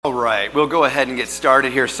All right, we'll go ahead and get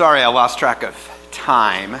started here. Sorry, I lost track of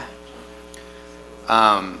time.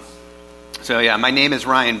 My name is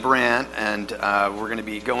Ryan Brandt, and we're going to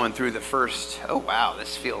be going through the first,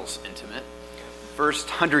 this feels intimate, first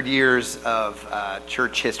 100 years of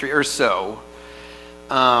church history or so.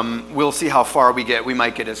 We'll see how far we get. We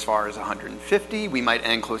might get as far as 150. We might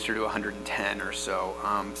end closer to 110 or so.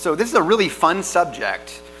 So this is a really fun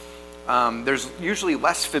subject. There's usually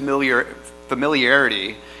less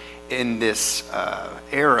familiarity in this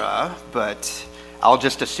era, but I'll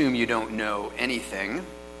just assume you don't know anything.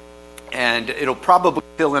 And it'll probably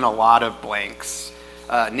fill in a lot of blanks,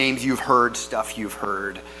 names you've heard, stuff you've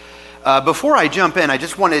heard. Before I jump in, I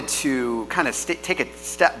just wanted to kind of take a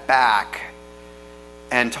step back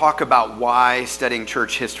and talk about why studying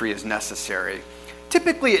church history is necessary.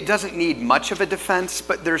 Typically, it doesn't need much of a defense,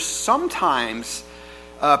 but there's sometimes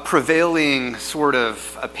prevailing sort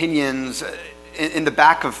of opinions in the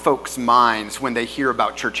back of folks' minds when they hear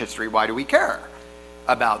about church history. Why do we care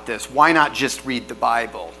about this? Why not just read the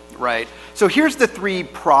Bible, right? So here's the three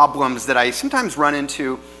problems that I sometimes run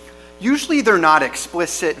into. Usually they're not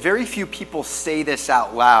explicit. Very few people say this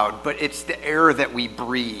out loud, but it's the air that we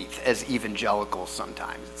breathe as evangelicals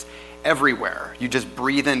sometimes. It's everywhere. You just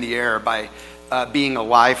breathe in the air by being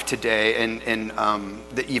alive today in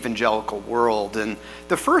the evangelical world. And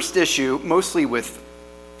the first issue, mostly with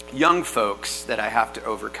young folks that I have to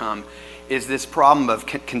overcome, is this problem of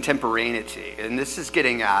contemporaneity. And this is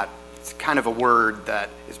getting at, it's kind of a word that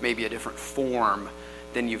is maybe a different form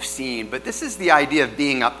than you've seen, but this is the idea of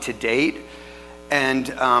being up to date.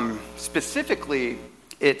 And specifically,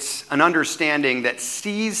 it's an understanding that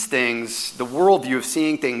sees things, the worldview of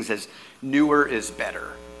seeing things as newer is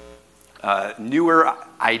better. Newer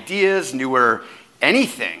ideas, newer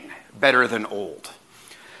anything better than old.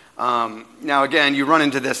 Now again, you run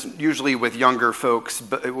into this usually with younger folks,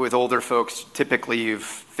 but with older folks, typically you've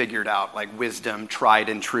figured out like wisdom, tried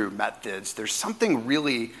and true methods. There's something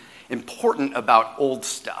really important about old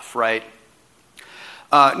stuff, right?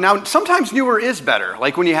 Now, sometimes newer is better.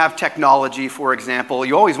 Like when you have technology, for example,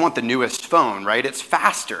 you always want the newest phone, right? It's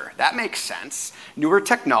faster. That makes sense. Newer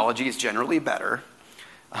technology is generally better.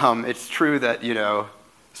 It's true that,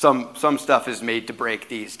 some stuff is made to break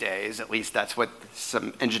these days. At least that's what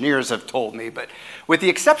some engineers have told me. But with the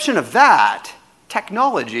exception of that,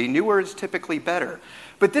 technology, newer is typically better.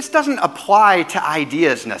 But this doesn't apply to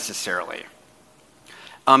ideas necessarily.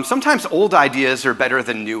 Sometimes old ideas are better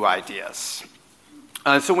than new ideas.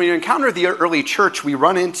 So when you encounter the early church, we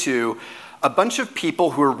run into a bunch of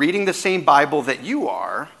people who are reading the same Bible that you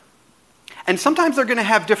are, and sometimes they're going to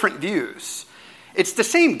have different views. It's the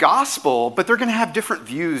same gospel, but they're going to have different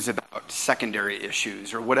views about secondary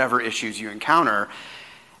issues or whatever issues you encounter.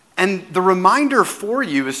 And the reminder for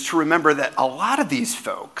you is to remember that a lot of these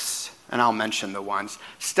folks, and I'll mention the ones,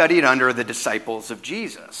 studied under the disciples of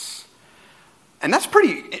Jesus. And that's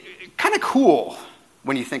pretty kind of cool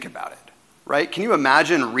when you think about it, right? Can you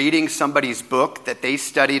imagine reading somebody's book that they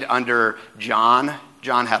studied under John?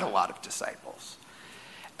 John had a lot of disciples.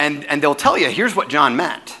 And they'll tell you, here's what John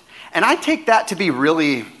meant. And I take that to be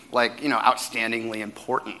really, outstandingly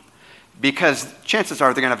important, because chances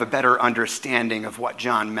are they're going to have a better understanding of what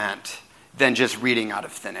John meant than just reading out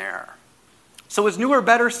of thin air. So is newer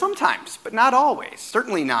better? Sometimes, but not always.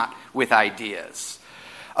 Certainly not with ideas.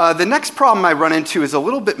 The next problem I run into is a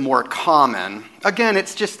little bit more common. Again,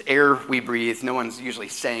 it's just air we breathe. No one's usually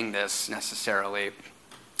saying this necessarily.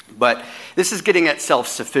 But this is getting at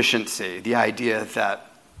self-sufficiency, the idea that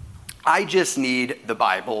I just need the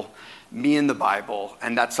Bible, me and the Bible,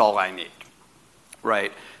 and that's all I need,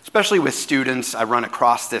 right? Especially with students, I run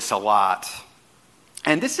across this a lot.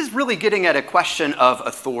 And this is really getting at a question of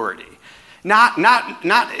authority. Not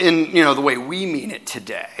in, the way we mean it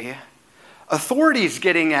today. Authority is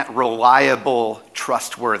getting at reliable,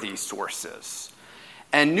 trustworthy sources.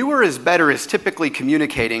 And newer is better is typically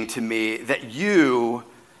communicating to me that you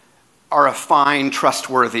are a fine,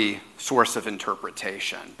 trustworthy source of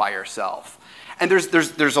interpretation by yourself. And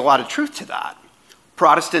there's a lot of truth to that.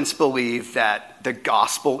 Protestants believe that the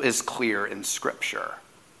gospel is clear in Scripture,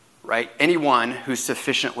 right? Anyone who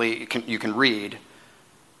sufficiently you can read,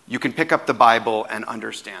 you can pick up the Bible and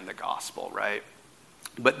understand the gospel, right?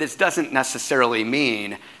 But this doesn't necessarily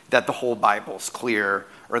mean that the whole Bible's clear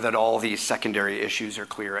or that all these secondary issues are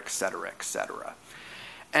clear, et cetera, et cetera.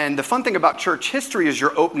 And the fun thing about church history is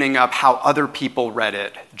you're opening up how other people read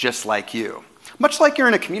it just like you. Much like you're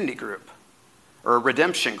in a community group or a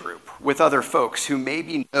redemption group with other folks who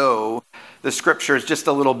maybe know the scriptures just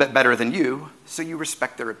a little bit better than you, so you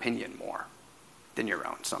respect their opinion more than your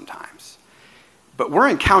own sometimes. But we're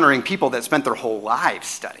encountering people that spent their whole lives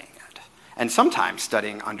studying it, and sometimes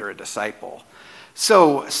studying under a disciple.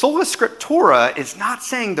 So sola scriptura is not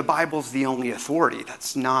saying the Bible's the only authority.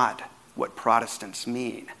 That's not what Protestants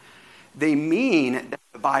mean. They mean that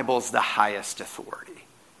the Bible's the highest authority.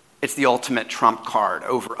 It's the ultimate trump card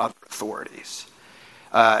over other authorities.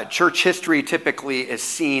 Church history typically is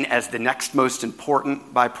seen as the next most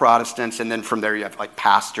important by Protestants, and then from there you have like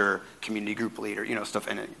pastor, community group leader, stuff,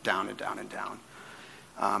 and down and down and down.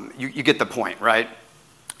 You get the point, right?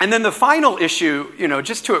 And then the final issue,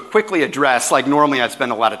 just to quickly address, like normally I'd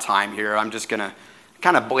spend a lot of time here, I'm just going to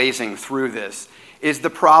kind of blazing through this, is the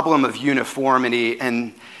problem of uniformity.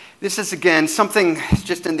 And this is, again, something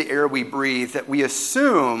just in the air we breathe, that we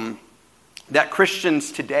assume that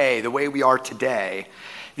Christians today, the way we are today,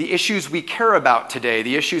 the issues we care about today,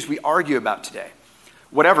 the issues we argue about today,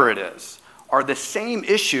 whatever it is, are the same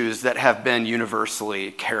issues that have been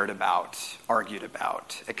universally cared about, argued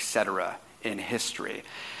about, etc. in history.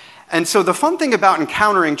 And so the fun thing about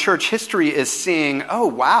encountering church history is seeing, oh,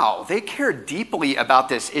 wow, they care deeply about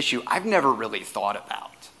this issue I've never really thought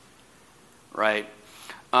about, right?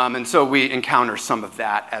 And so we encounter some of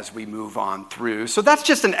that as we move on through. So that's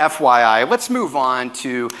just an FYI. Let's move on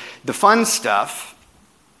to the fun stuff.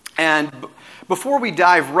 And before we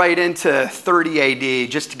dive right into 30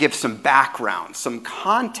 AD, just to give some background, some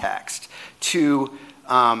context to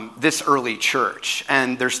this early church.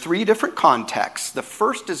 And there's three different contexts. The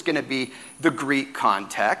first is going to be the Greek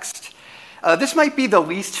context. This might be the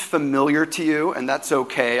least familiar to you, and that's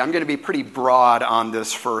okay. I'm going to be pretty broad on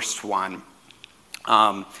this first one.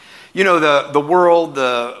 The world,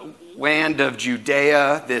 the land of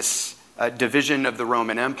Judea, this division of the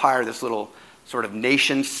Roman Empire, this little sort of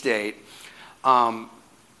nation state,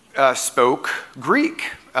 spoke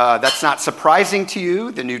Greek. That's not surprising to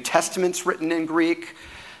you. The New Testament's written in Greek.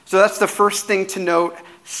 So that's the first thing to note.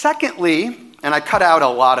 Secondly, and I cut out a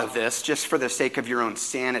lot of this just for the sake of your own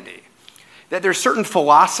sanity, that there's certain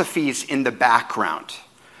philosophies in the background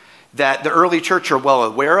that the early church are well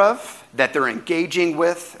aware of, that they're engaging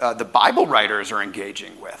with, the Bible writers are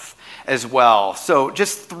engaging with as well. So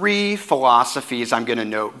just three philosophies I'm going to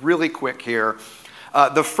note really quick here.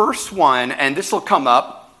 The first one, and this will come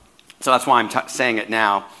up, so that's why I'm saying it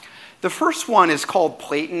now. The first one is called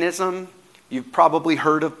Platonism. You've probably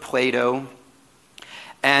heard of Plato.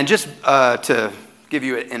 And just to give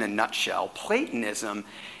you it in a nutshell, Platonism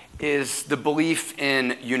is the belief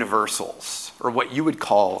in universals, or what you would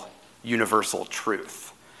call universal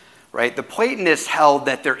truth, right? The Platonists held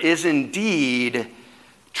that there is indeed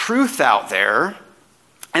truth out there,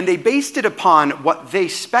 and they based it upon what they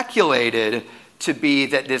speculated to be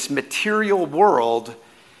that this material world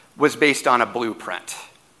was based on a blueprint,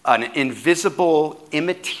 an invisible,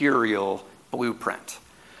 immaterial blueprint.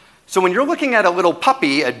 So when you're looking at a little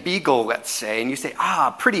puppy, a beagle, let's say, and you say,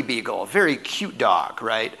 pretty beagle, very cute dog,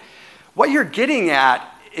 right? What you're getting at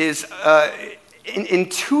is,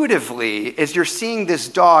 intuitively, is you're seeing this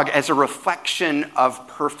dog as a reflection of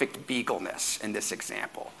perfect beagleness in this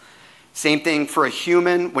example. Same thing for a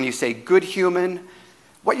human. When you say good human,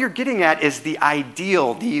 what you're getting at is the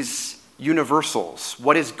ideal, these universals.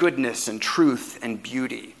 What is goodness and truth and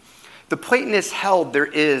beauty? The Platonists held there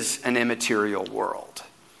is an immaterial world,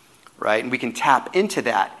 right? And we can tap into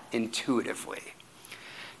that intuitively.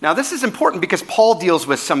 Now, this is important because Paul deals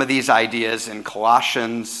with some of these ideas in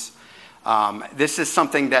Colossians. This is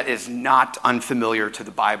something that is not unfamiliar to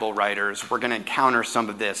the Bible writers. We're going to encounter some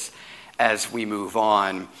of this as we move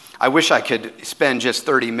on. I wish I could spend just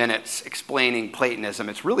 30 minutes explaining Platonism.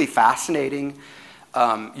 It's really fascinating.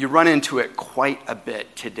 You run into it quite a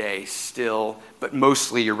bit today still, but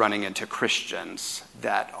mostly you're running into Christians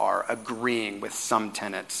that are agreeing with some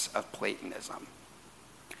tenets of Platonism.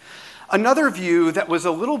 Another view that was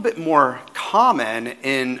a little bit more common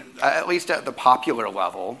in, at least at the popular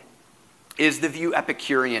level, is the view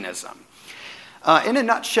Epicureanism. In a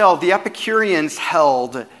nutshell, the Epicureans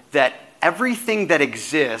held that everything that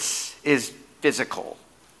exists is physical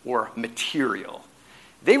or material.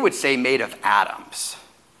 They would say made of atoms,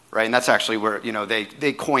 right? And that's actually where,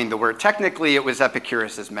 they coined the word. Technically, it was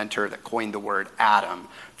Epicurus' mentor that coined the word atom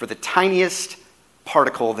for the tiniest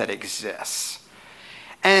particle that exists.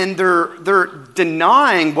 And they're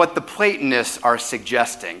denying what the Platonists are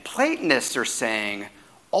suggesting. Platonists are saying,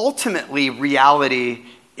 ultimately, reality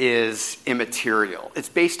is immaterial. It's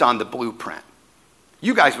based on the blueprint.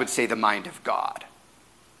 You guys would say the mind of God.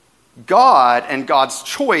 God and God's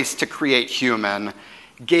choice to create human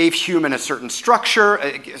gave human a certain structure,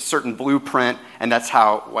 a certain blueprint, and that's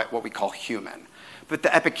what we call human. But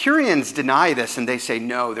the Epicureans deny this, and they say,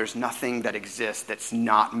 no, there's nothing that exists that's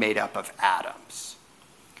not made up of atoms.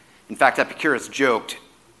 In fact, Epicurus joked,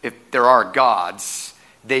 if there are gods,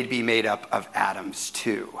 they'd be made up of atoms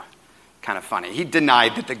too. Kind of funny. He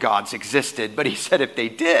denied that the gods existed, but he said if they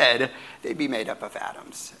did, they'd be made up of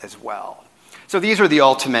atoms as well. So these are they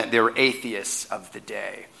were atheists of the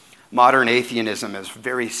day. Modern atheism is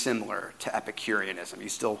very similar to Epicureanism. You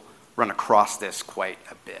still run across this quite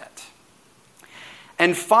a bit.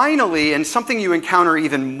 And finally, and something you encounter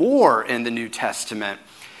even more in the New Testament,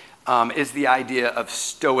 is the idea of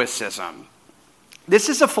Stoicism. This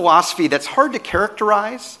is a philosophy that's hard to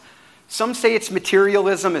characterize. Some say it's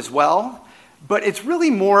materialism as well, but it's really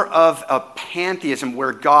more of a pantheism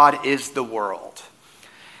where God is the world.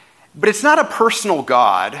 But it's not a personal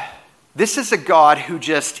God. This is a God who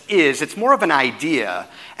just is. It's more of an idea,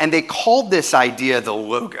 and they called this idea the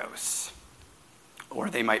Logos, or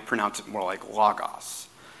they might pronounce it more like Logos.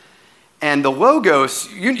 And the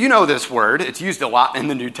Logos, you know this word. It's used a lot in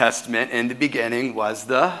the New Testament. In the beginning was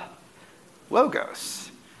the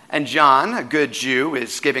Logos. And John, a good Jew,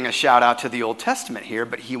 is giving a shout out to the Old Testament here,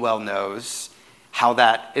 but he well knows how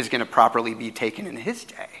that is going to properly be taken in his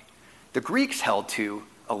day. The Greeks held to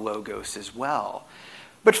a Logos as well.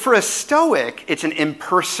 But for a Stoic, it's an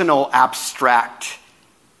impersonal, abstract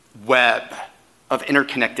web of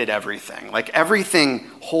interconnected everything. Like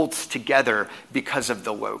everything holds together because of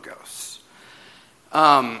the Logos.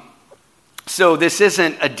 So this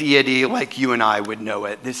isn't a deity like you and I would know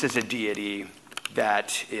it. This is a deity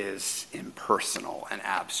that is impersonal and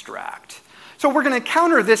abstract. So we're going to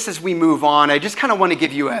counter this as we move on. I just kind of want to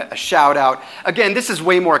give you a shout out. Again, this is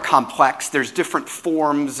way more complex. There's different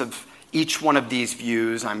forms of each one of these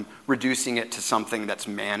views. I'm reducing it to something that's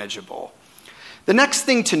manageable. The next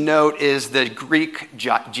thing to note is the Greek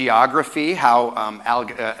geography, how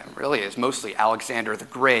really is mostly Alexander the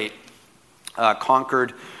Great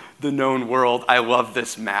conquered the known world. I love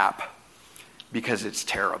this map because it's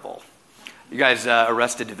terrible. You guys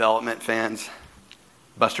Arrested Development fans?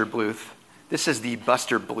 Buster Bluth? This is the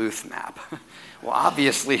Buster Bluth map. Well,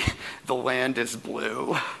 obviously, the land is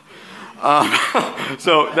blue.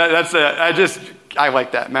 So I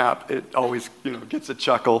like that map. It always, gets a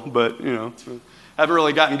chuckle, but, haven't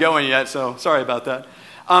really gotten going yet, so sorry about that.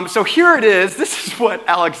 So here it is. This is what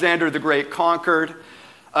Alexander the Great conquered.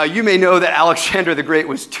 You may know that Alexander the Great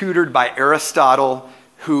was tutored by Aristotle,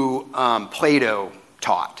 who Plato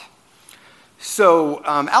taught. So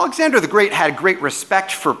Alexander the Great had great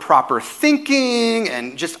respect for proper thinking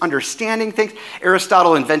and just understanding things.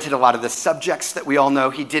 Aristotle invented a lot of the subjects that we all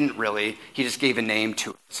know. He didn't really. He just gave a name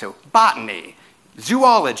to it. So botany,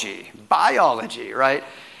 zoology, biology, right?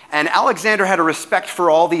 And Alexander had a respect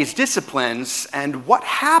for all these disciplines. And what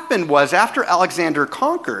happened was after Alexander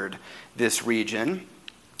conquered this region,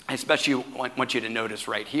 I especially want you to notice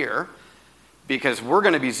right here, because we're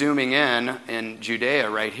going to be zooming in Judea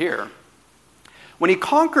right here. When he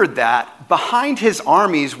conquered that, behind his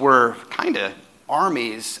armies were kind of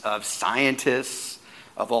armies of scientists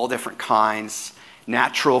of all different kinds,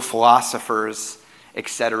 natural philosophers,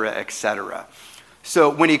 etc., etc.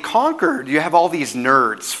 So when he conquered, you have all these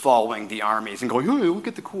nerds following the armies and going, "Oh, look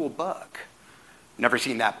at the cool bug. Never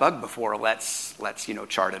seen that bug before. Let's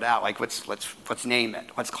chart it out. Like let's name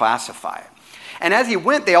it. Let's classify it." And as he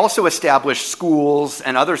went, they also established schools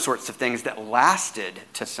and other sorts of things that lasted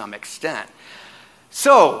to some extent.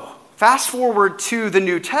 So, fast forward to the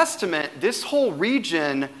New Testament, this whole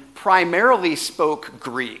region primarily spoke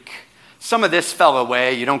Greek. Some of this fell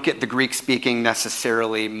away. You don't get the Greek speaking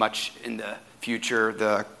necessarily much in the future.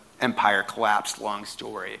 The empire collapsed, long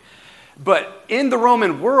story. But in the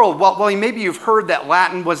Roman world, well, maybe you've heard that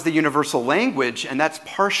Latin was the universal language, and that's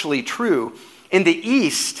partially true. In the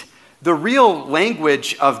East, the real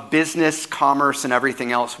language of business, commerce, and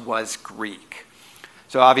everything else was Greek.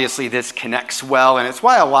 So obviously this connects well, and it's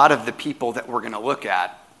why a lot of the people that we're going to look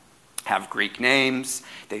at have Greek names,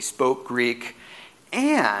 they spoke Greek,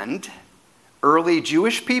 and early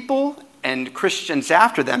Jewish people and Christians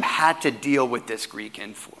after them had to deal with this Greek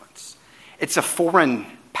influence. It's a foreign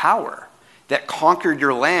power that conquered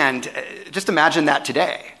your land. Just imagine that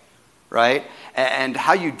today, right? And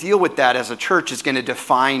how you deal with that as a church is going to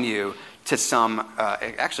define you to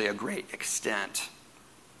actually a great extent.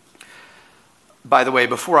 By the way,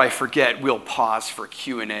 before I forget, we'll pause for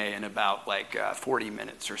Q&A in about 40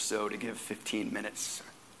 minutes or so to give 15 minutes,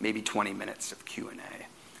 maybe 20 minutes of Q&A.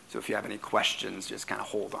 So if you have any questions, just kind of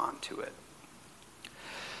hold on to it.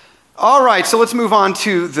 All right, so let's move on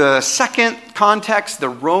to the second context, the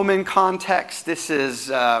Roman context. This is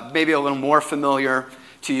maybe a little more familiar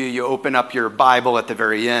to you. You open up your Bible at the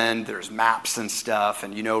very end, there's maps and stuff,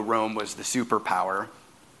 and you know Rome was the superpower.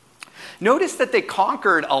 Notice that they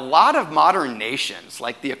conquered a lot of modern nations,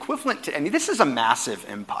 like the equivalent to, this is a massive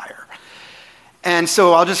empire. And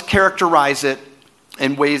so I'll just characterize it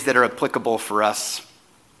in ways that are applicable for us.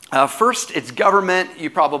 First, its government, you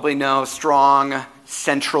probably know, strong,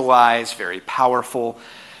 centralized, very powerful.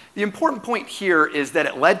 The important point here is that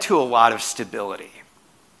it led to a lot of stability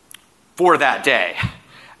for that day.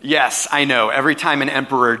 Yes, I know, every time an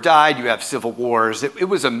emperor died, you have civil wars. It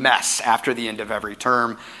was a mess after the end of every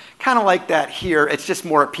term. Kind of like that here. It's just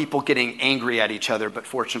more people getting angry at each other, but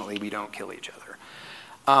fortunately we don't kill each other.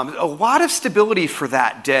 A lot of stability for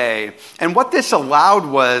that day. And what this allowed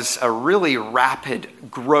was a really rapid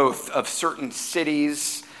growth of certain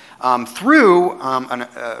cities through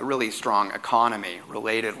a really strong economy,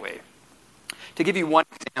 relatedly. To give you one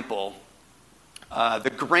example,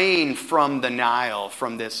 the grain from the Nile,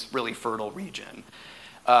 from this really fertile region,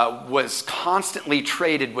 was constantly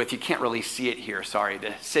traded with, you can't really see it here, sorry,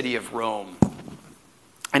 the city of Rome.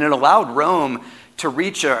 And it allowed Rome to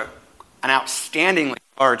reach an outstandingly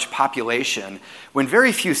large population when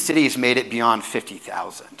very few cities made it beyond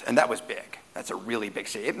 50,000. And that was big. That's a really big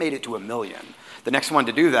city. It made it to 1 million. The next one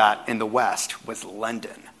to do that in the West was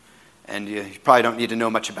London. And you probably don't need to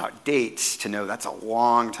know much about dates to know that's a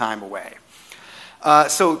long time away.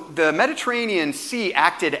 So the Mediterranean Sea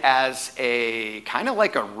acted as a kind of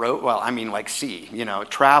like a road, like sea,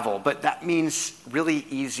 travel, but that means really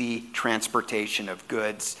easy transportation of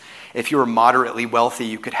goods. If you were moderately wealthy,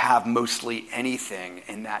 you could have mostly anything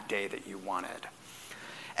in that day that you wanted.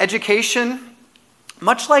 Education,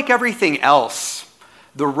 much like everything else,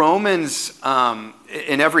 the Romans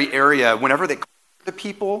in every area, whenever they conquered the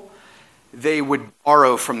people, they would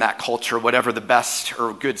borrow from that culture whatever the best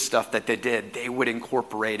or good stuff that they did. They would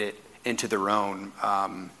incorporate it into their own,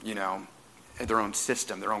 their own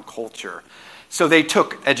system, their own culture. So they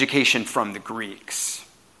took education from the Greeks.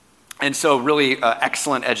 And so really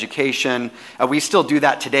excellent education. We still do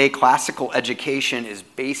that today. Classical education is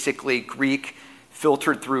basically Greek,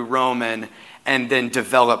 filtered through Roman, and then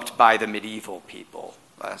developed by the medieval people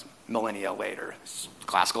millennia later.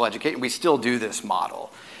 Classical education, we still do this model.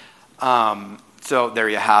 So there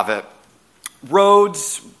you have it.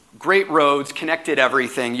 Roads, great roads, connected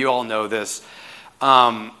everything. You all know this.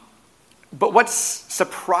 But what's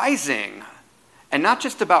surprising, and not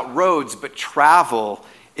just about roads, but travel,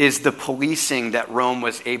 is the policing that Rome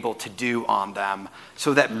was able to do on them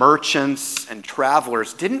so that merchants and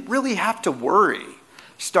travelers didn't really have to worry.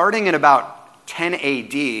 Starting in about 10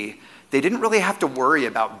 AD, they didn't really have to worry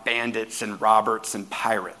about bandits and robbers and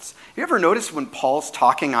pirates. You ever notice when Paul's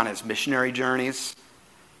talking on his missionary journeys,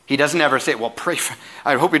 he doesn't ever say, well, pray for,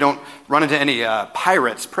 I hope we don't run into any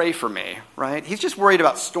pirates, pray for me, right? He's just worried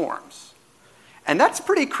about storms. And that's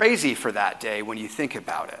pretty crazy for that day when you think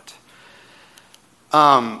about it.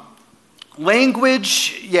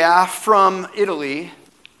 Language, from Italy,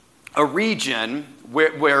 a region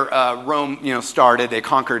where Rome, started. They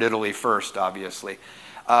conquered Italy first, obviously.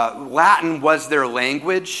 Latin was their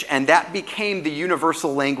language, and that became the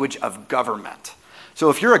universal language of government. So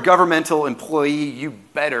if you're a governmental employee, you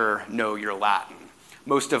better know your Latin.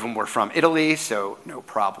 Most of them were from Italy, so no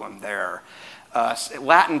problem there.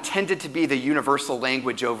 Latin tended to be the universal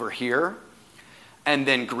language over here, and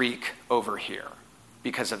then Greek over here,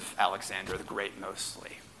 because of Alexander the Great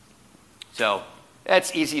mostly. So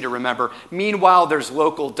that's easy to remember. Meanwhile, there's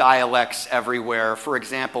local dialects everywhere. For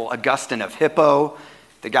example, Augustine of Hippo,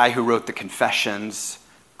 the guy who wrote the Confessions,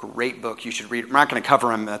 great book you should read. I'm not going to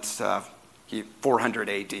cover him, that's 400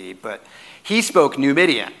 AD, but he spoke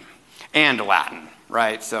Numidian and Latin,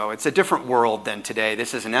 right? So it's a different world than today.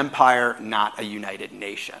 This is an empire, not a united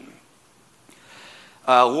nation.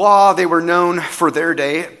 Law, they were known for their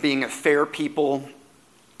day being a fair people.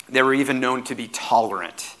 They were even known to be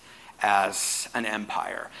tolerant as an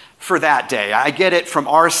empire. For that day, I get it from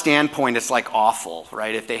our standpoint, it's like awful,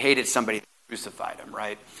 right? If they hated somebody, they crucified them,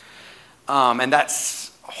 right? And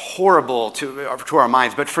that's horrible to our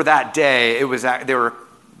minds. But for that day, it was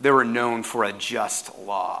they were known for a just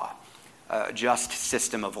law, a just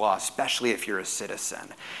system of law, especially if you're a citizen.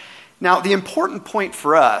 Now, the important point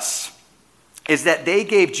for us is that they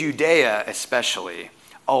gave Judea, especially,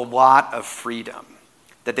 a lot of freedom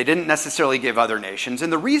that they didn't necessarily give other nations.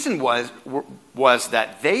 And the reason was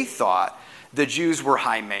that they thought the Jews were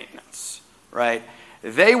high maintenance, right?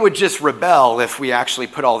 They would just rebel if we actually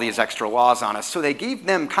put all these extra laws on us. So they gave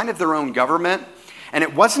them kind of their own government. And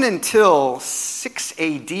it wasn't until 6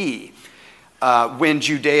 AD when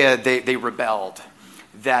Judea, they rebelled,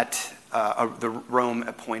 that the Rome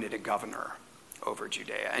appointed a governor. over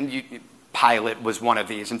Judea. And Pilate was one of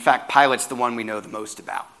these. In fact, Pilate's the one we know the most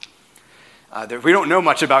about. We don't know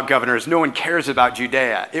much about governors. No one cares about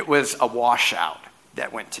Judea. It was a washout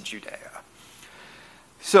that went to Judea.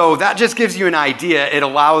 So that just gives you an idea. It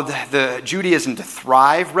allowed the Judaism to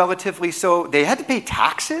thrive relatively. So they had to pay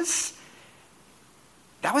taxes.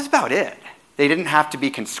 That was about it. They didn't have to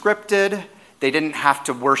be conscripted. They didn't have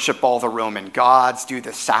to worship all the Roman gods, do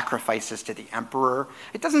the sacrifices to the emperor.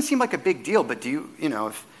 It doesn't seem like a big deal, but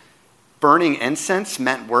if burning incense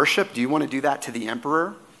meant worship, do you want to do that to the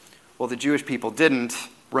emperor? Well, the Jewish people didn't.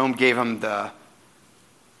 Rome gave them the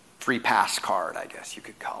free pass card, I guess you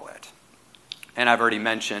could call it. And I've already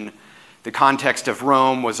mentioned the context of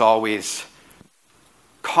Rome was always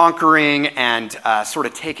conquering and sort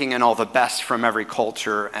of taking in all the best from every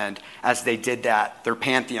culture. And as they did that, their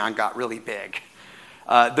pantheon got really big.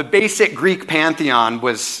 The basic Greek pantheon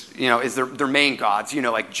was, is their main gods,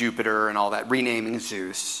 like Jupiter and all that, renaming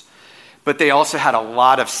Zeus. But they also had a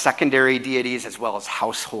lot of secondary deities as well as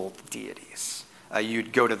household deities.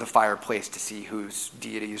 You'd go to the fireplace to see whose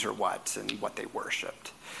deities or what and what they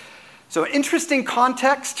worshipped. So interesting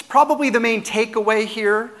context. Probably the main takeaway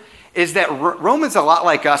here is that Rome is a lot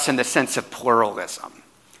like us in the sense of pluralism.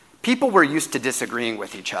 People were used to disagreeing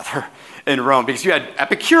with each other in Rome because you had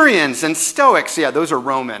Epicureans and Stoics. Yeah, those are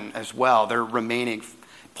Roman as well. They're remaining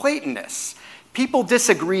Platonists. People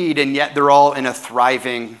disagreed, and yet they're all in a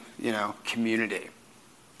thriving, community.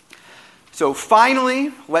 So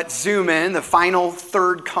finally, let's zoom in, the final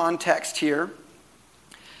third context here.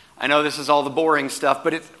 I know this is all the boring stuff,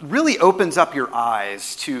 but it really opens up your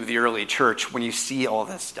eyes to the early church when you see all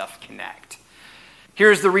this stuff connect.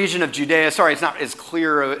 Here's the region of Judea. Sorry, it's not as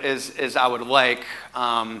clear as I would like.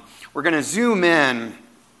 We're going to zoom in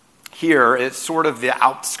here. It's sort of the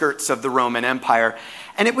outskirts of the Roman Empire.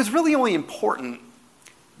 And it was really only important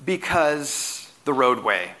because the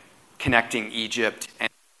roadway connecting Egypt and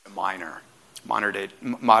modern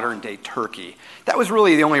day Turkey. That was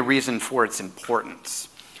really the only reason for its importance.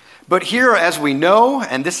 But here, as we know,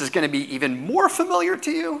 and this is going to be even more familiar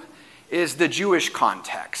to you, is the Jewish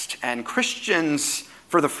context. And Christians,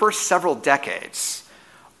 for the first several decades,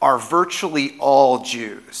 are virtually all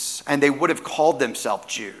Jews. And they would have called themselves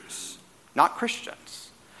Jews, not Christians.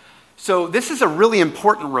 So this is a really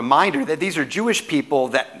important reminder that these are Jewish people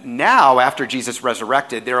that now, after Jesus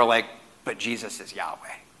resurrected, they're like, but Jesus is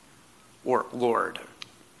Yahweh or Lord.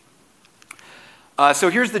 So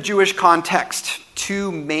here's the Jewish context.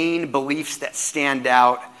 Two main beliefs that stand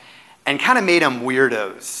out and kind of made them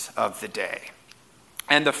weirdos of the day.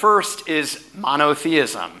 And the first is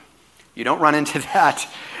monotheism. You don't run into that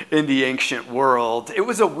in the ancient world. It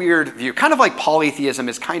was a weird view, kind of like polytheism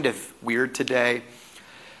is kind of weird today.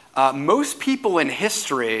 Most people in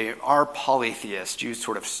history are polytheists. Jews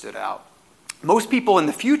sort of stood out. Most people in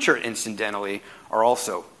the future, incidentally, are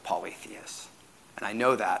also polytheists. And I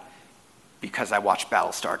know that because I watch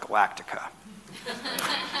Battlestar Galactica.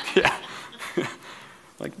 Yeah.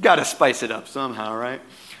 Gotta spice it up somehow, right?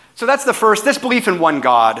 So that's the first. This belief in one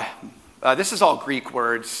God. This is all Greek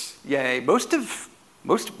words. Yay.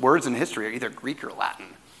 Most words in history are either Greek or Latin.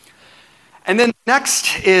 And then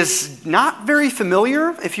next is not very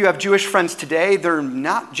familiar. If you have Jewish friends today, they're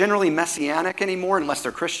not generally Messianic anymore unless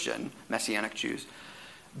they're Christian, Messianic Jews.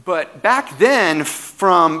 But back then,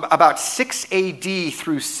 from about 6 AD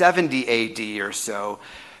through 70 AD or so,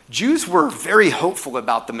 Jews were very hopeful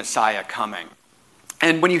about the Messiah coming.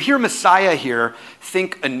 And when you hear Messiah here,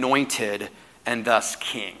 think anointed and thus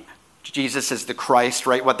king. Jesus is the Christ,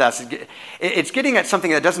 right? It's getting at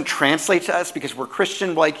something that doesn't translate to us because we're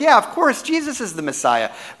Christian. We're like, yeah, of course, Jesus is the Messiah.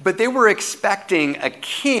 But they were expecting a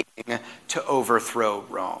king to overthrow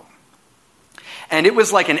Rome. And it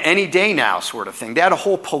was like an any day now sort of thing. They had a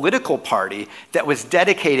whole political party that was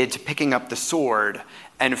dedicated to picking up the sword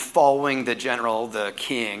and following the general, the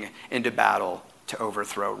king, into battle to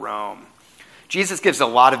overthrow Rome. Jesus gives a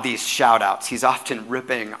lot of these shout outs. He's often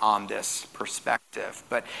ripping on this perspective,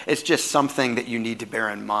 but it's just something that you need to bear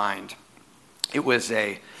in mind. It was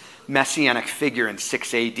a messianic figure in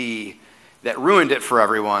 6 AD that ruined it for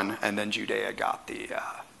everyone, and then Judea got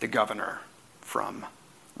the governor from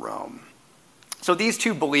Rome. So these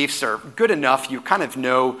two beliefs are good enough. You kind of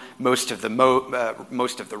know most of the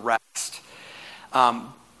rest.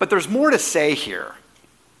 But there's more to say here,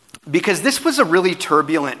 because this was a really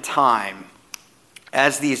turbulent time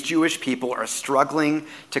as these Jewish people are struggling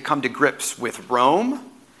to come to grips with Rome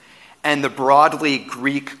and the broadly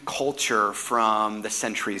Greek culture from the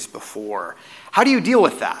centuries before. How do you deal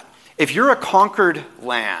with that? If you're a conquered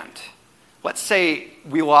land, let's say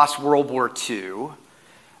we lost World War II,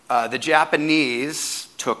 the Japanese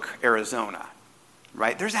took Arizona.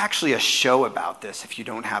 right? There's actually a show about this if you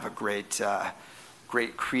don't have a great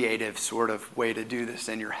creative sort of way to do this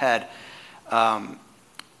in your head.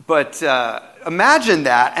 But imagine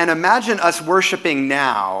that, and imagine us worshiping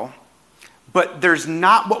now, but there's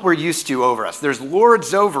not what we're used to over us. There's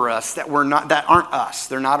lords over us that aren't us.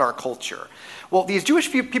 They're not our culture. Well, these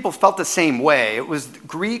Jewish people felt the same way. It was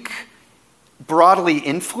Greek broadly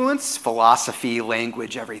influenced, philosophy,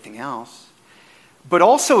 language, everything else, but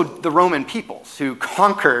also the Roman peoples who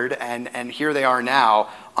conquered, and here they are now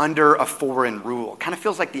under a foreign rule. Kind of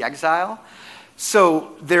feels like the exile.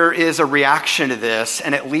 So there is a reaction to this,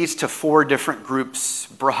 and it leads to 4 different groups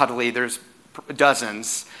broadly. There's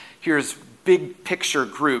dozens. Here's big picture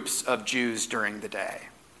groups of Jews during the day.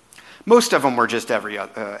 Most of them were just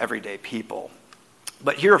everyday people.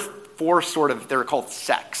 But here are 4 they were called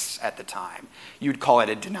sects at the time. You'd call it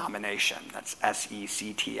a denomination. That's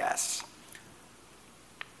S-E-C-T-S.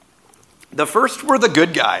 The first were the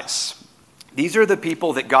good guys. These are the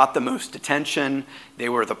people that got the most attention. They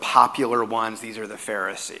were the popular ones. These are the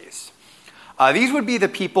Pharisees. These would be the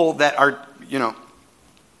people that are,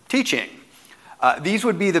 teaching. These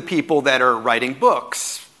would be the people that are writing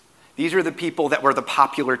books. These are the people that were the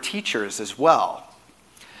popular teachers as well.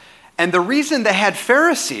 And the reason they had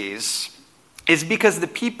Pharisees is because the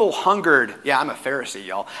people hungered. Yeah, I'm a Pharisee,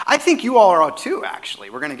 y'all. I think you all are too, actually.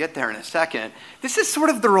 We're going to get there in a second. This is sort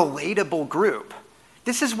of the relatable group.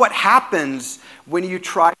 This is what happens when you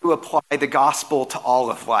try to apply the gospel to all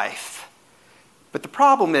of life. But the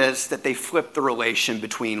problem is that they flip the relation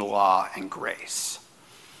between law and grace.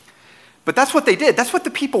 But that's what they did. That's what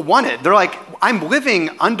the people wanted. They're like, I'm living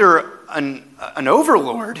under an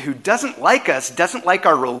overlord who doesn't like us, doesn't like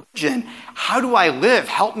our religion. How do I live?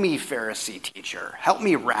 Help me, Pharisee teacher. Help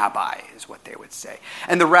me, rabbi, is what they would say.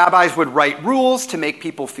 And the rabbis would write rules to make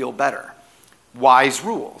people feel better. Wise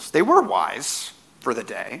rules. They were wise for the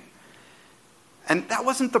day. And that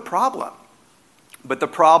wasn't the problem. But the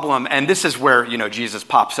problem, and this is where, Jesus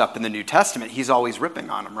pops up in the New Testament. He's always ripping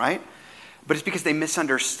on them, right? But it's because they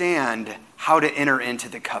misunderstand how to enter into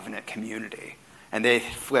the covenant community. And they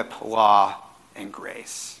flip law and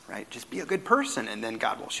grace, right? Just be a good person, and then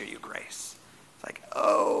God will show you grace. It's like,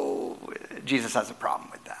 Jesus has a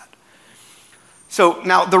problem with that. So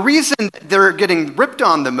now the reason they're getting ripped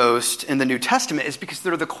on the most in the New Testament is because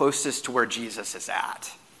they're the closest to where Jesus is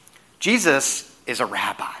at. Jesus is a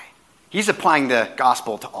rabbi. He's applying the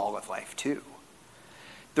gospel to all of life too.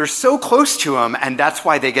 They're so close to him, and that's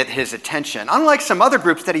why they get his attention, unlike some other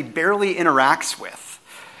groups that he barely interacts with.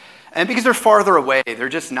 And because they're farther away, they're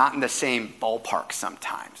just not in the same ballpark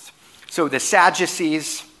sometimes. So the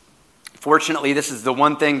Sadducees, fortunately, this is the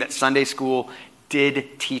one thing that Sunday school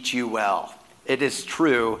did teach you well. It is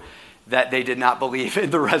true that they did not believe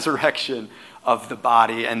in the resurrection of the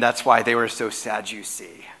body, and that's why they were so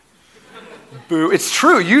Sadducee. Boo. It's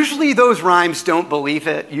true. Usually those rhymes don't believe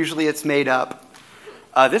it. Usually it's made up.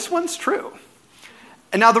 This one's true.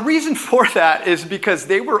 And now the reason for that is because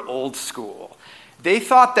they were old school. They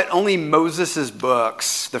thought that only Moses'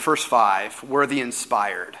 books, the first 5, were the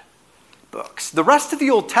inspired books. The rest of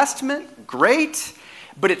the Old Testament, great,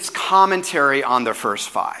 but it's commentary on the first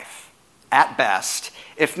 5, at best.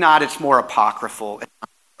 If not, it's more apocryphal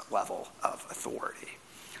level of authority.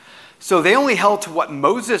 So they only held to what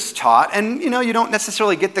Moses taught, and you don't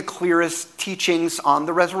necessarily get the clearest teachings on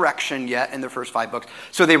the resurrection yet in the first 5 books.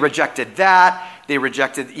 So they rejected that. They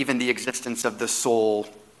rejected even the existence of the soul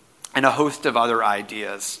and a host of other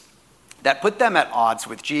ideas that put them at odds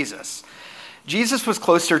with Jesus. Jesus was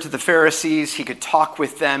closer to the Pharisees. He could talk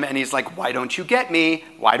with them, and he's like, why don't you get me?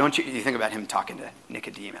 Why don't you? You think about him talking to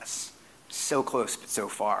Nicodemus. So close, but so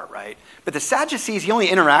far, right? But the Sadducees, he only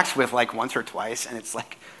interacts with like once or twice, and it's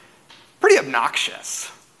like pretty obnoxious,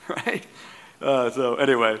 right? So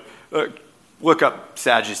anyway, look up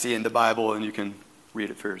Sadducee in the Bible, and you can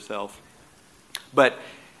read it for yourself. But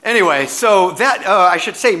anyway, so that, I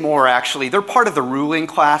should say more actually. They're part of the ruling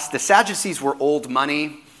class. The Sadducees were old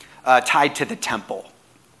money tied to the temple.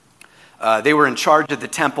 They were in charge of the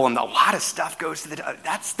temple, and a lot of stuff goes to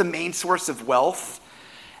that's the main source of wealth.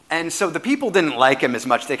 And so the people didn't like him as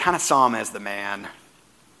much. They kind of saw him as the man.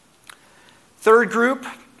 Third group,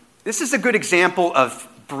 this is a good example of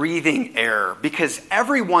breathing air because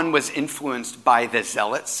everyone was influenced by the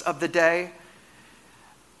zealots of the day.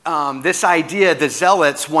 This idea, the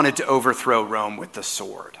zealots wanted to overthrow Rome with the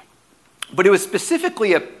sword. But it was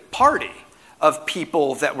specifically a party of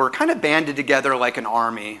people that were kind of banded together like an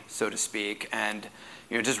army, so to speak, and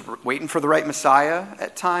just waiting for the right Messiah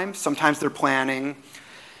at times. Sometimes they're planning.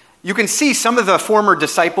 You can see some of the former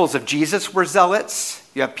disciples of Jesus were zealots.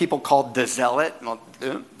 You have people called the zealot. Well,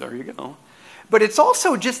 there you go. But it's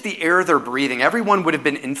also just the air they're breathing. Everyone would have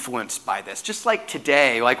been influenced by this. Just like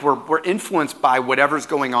today, like we're influenced by whatever's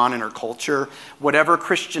going on in our culture, whatever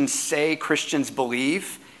Christians say, Christians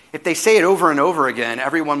believe. If they say it over and over again,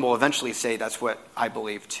 everyone will eventually say that's what I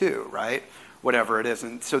believe too, right? Whatever it is.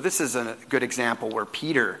 And so this is a good example where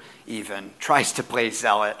Peter even tries to play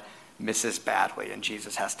zealot, misses badly, and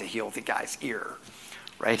Jesus has to heal the guy's ear,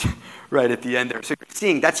 right? Right at the end there. So you're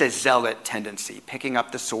seeing that's a zealot tendency, picking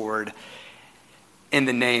up the sword in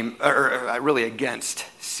the name, or really against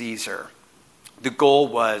Caesar. The goal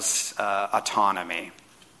was autonomy.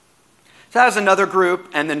 So that was another group.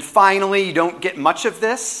 And then finally, you don't get much of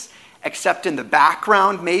this, except in the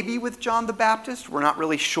background, maybe with John the Baptist. We're not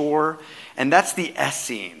really sure. And that's the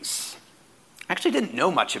Essenes. I actually didn't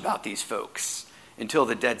know much about these folks until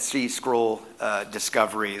the Dead Sea Scroll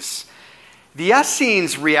discoveries. The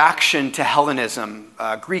Essenes' reaction to Hellenism,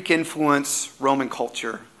 Greek influence, Roman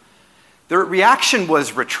culture, their reaction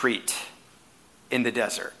was retreat in the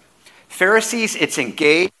desert. Pharisees, it's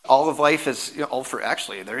engaged. All of life is all for.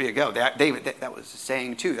 Actually, there you go. That was a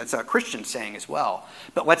saying too. That's a Christian saying as well.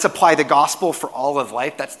 But let's apply the gospel for all of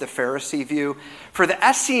life. That's the Pharisee view. For the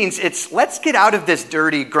Essenes, it's let's get out of this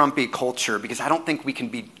dirty, grumpy culture because I don't think we can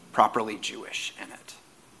be properly Jewish in it.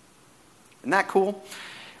 Isn't that cool?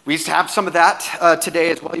 We used to have some of that today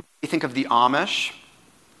as well. You think of the Amish.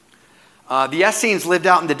 The Essenes lived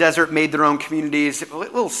out in the desert, made their own communities,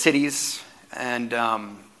 little cities, and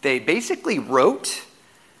they basically wrote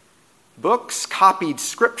books, copied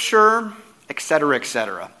scripture, etc.,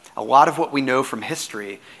 etc. A lot of what we know from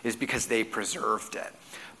history is because they preserved it.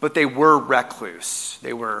 But they were recluse.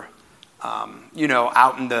 They were,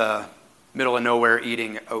 out in the middle of nowhere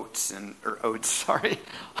eating honey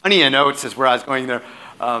and oats is where I was going there.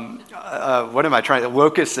 What am I trying to?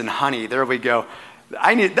 Locusts and honey. There we go.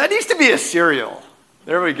 That needs to be a cereal.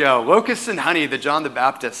 There we go. Locusts and honey, the John the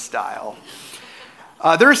Baptist style.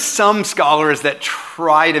 There's some scholars that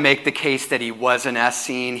try to make the case that he was an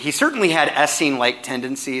Essene. He certainly had Essene-like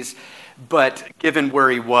tendencies, but given where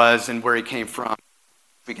he was and where he came from,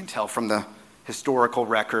 we can tell from the historical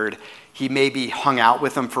record, he maybe hung out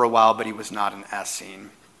with them for a while, but he was not an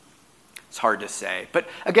Essene. It's hard to say. But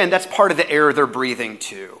again, that's part of the air they're breathing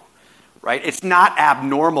too, right? It's not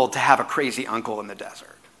abnormal to have a crazy uncle in the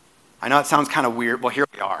desert. I know it sounds kind of weird. Well, here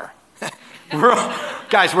we are.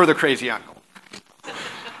 We're the crazy uncle.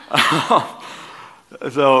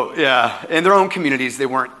 So, yeah, in their own communities, they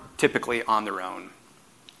weren't typically on their own.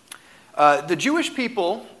 The Jewish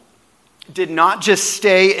people did not just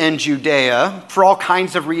stay in Judea for all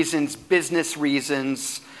kinds of reasons, business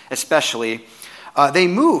reasons especially. They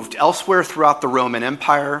moved elsewhere throughout the Roman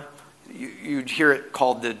Empire. You'd hear it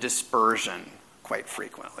called the dispersion quite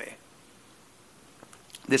frequently.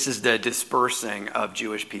 This is the dispersing of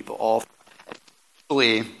Jewish people, all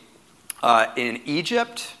in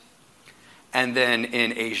Egypt and then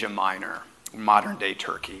in Asia Minor, modern-day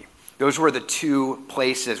Turkey. Those were the two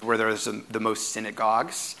places where there was the most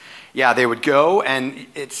synagogues. Yeah, they would go, and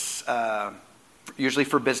it's usually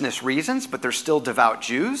for business reasons, but they're still devout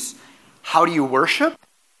Jews. How do you worship? The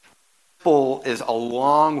temple is a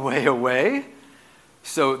long way away,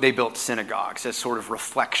 so they built synagogues as sort of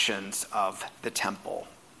reflections of the temple.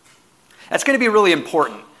 That's going to be really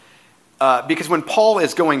important because when Paul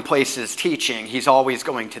is going places teaching, he's always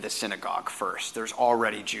going to the synagogue first. There's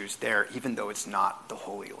already Jews there, even though it's not the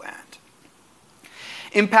Holy Land.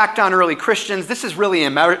 Impact on early Christians. This is really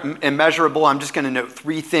immeasurable. I'm just going to note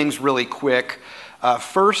three things really quick.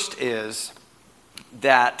 First is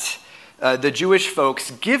that the Jewish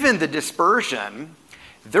folks, given the dispersion,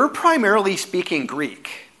 they're primarily speaking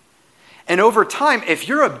Greek. And over time, if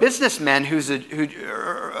you're a businessman who's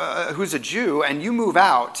a Jew and you move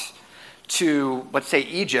out to, let's say,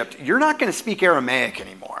 Egypt, you're not going to speak Aramaic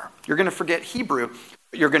anymore. You're going to forget Hebrew.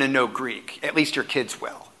 You're going to know Greek. At least your kids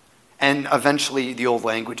will. And eventually the old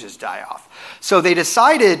languages die off. So they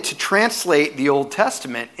decided to translate the Old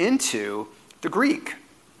Testament into the Greek.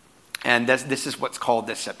 And this is what's called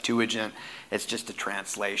the Septuagint. It's just a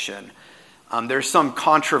translation. There's some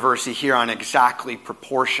controversy here on exactly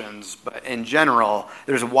proportions, but in general,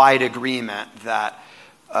 there's wide agreement that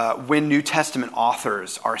when New Testament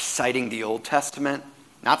authors are citing the Old Testament,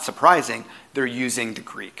 not surprising, they're using the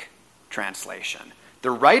Greek translation.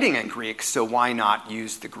 They're writing in Greek, so why not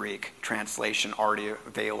use the Greek translation already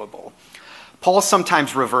available? Paul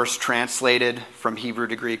sometimes reverse translated from Hebrew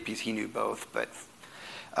to Greek because he knew both, but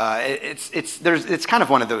it's kind of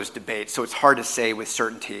one of those debates, so it's hard to say with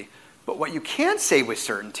certainty. But what you can say with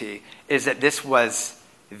certainty is that this was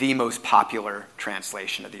the most popular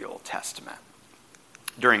translation of the Old Testament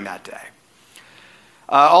during that day.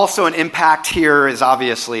 Also an impact here is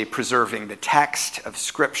obviously preserving the text of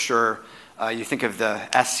Scripture. You think of the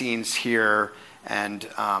Essenes here and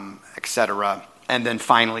etc. And then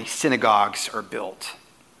finally, synagogues are built.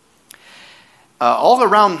 All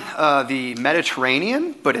around the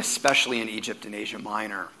Mediterranean, but especially in Egypt and Asia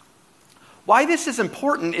Minor. Why this is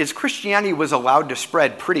important is Christianity was allowed to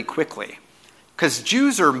spread pretty quickly because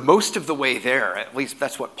Jews are most of the way there. At least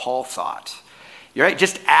that's what Paul thought. You're right?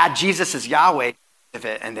 Just add Jesus as Yahweh of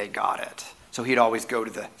it and they got it. So he'd always go to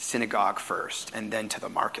the synagogue first and then to the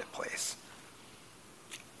marketplace.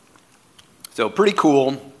 So pretty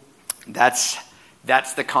cool. That's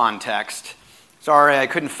the context. Sorry, I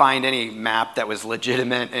couldn't find any map that was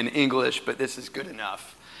legitimate in English, but this is good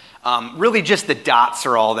enough. Really just the dots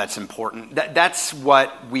are all that's important. That's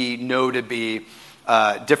what we know to be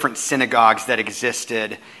different synagogues that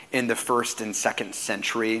existed in the 1st and 2nd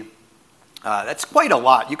century. That's quite a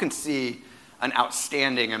lot. You can see an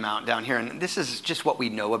outstanding amount down here, and this is just what we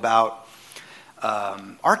know about.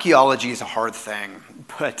 Archaeology is a hard thing,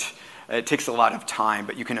 but it takes a lot of time,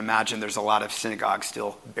 but you can imagine there's a lot of synagogues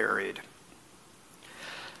still buried.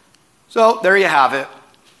 So there you have it.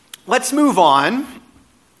 Let's move on.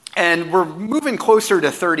 And we're moving closer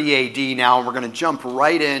to 30 AD now, and we're going to jump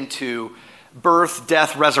right into birth,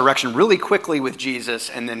 death, resurrection really quickly with Jesus,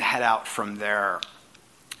 and then head out from there.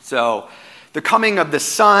 So the coming of the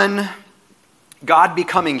Son, God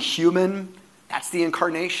becoming human, that's the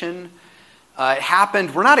incarnation. It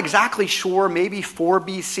happened, we're not exactly sure, maybe 4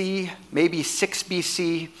 BC, maybe 6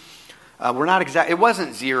 BC. We're not exact. It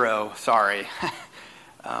wasn't 0, sorry.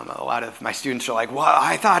 A lot of my students are like, well,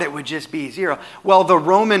 I thought it would just be 0. Well, the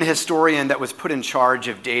Roman historian that was put in charge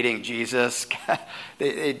of dating Jesus,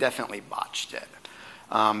 they definitely botched it.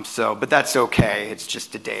 But that's okay. It's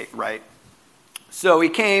just a date, right? So he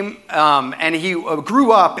came and he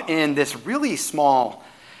grew up in this really small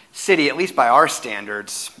city, at least by our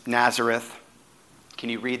standards, Nazareth. Can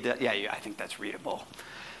you read that? Yeah, I think that's readable.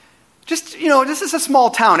 Just, this is a small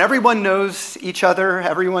town. Everyone knows each other.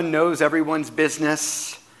 Everyone knows everyone's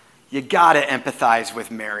business. You got to empathize with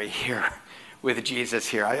Mary here, with Jesus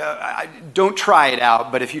here. I don't try it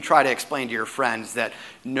out, but if you try to explain to your friends that,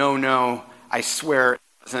 no, I swear it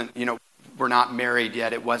wasn't, we're not married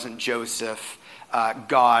yet. It wasn't Joseph.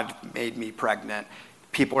 God made me pregnant.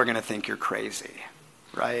 People are going to think you're crazy,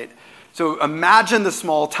 right? So imagine the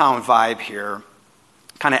small town vibe here.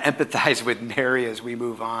 Kind of empathize with Mary as we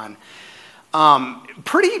move on.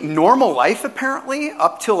 Pretty normal life, apparently,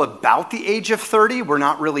 up till about the age of 30. We're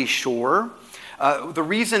not really sure. The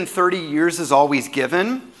reason 30 years is always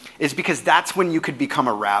given is because that's when you could become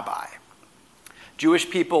a rabbi. Jewish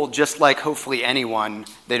people, just like hopefully anyone,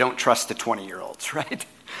 they don't trust the 20-year-olds, right?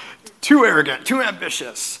 Too arrogant, too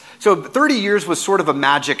ambitious. So 30 years was sort of a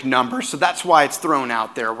magic number, so that's why it's thrown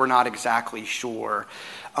out there. We're not exactly sure.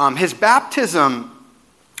 His baptism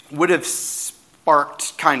would have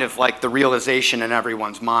sparked kind of like the realization in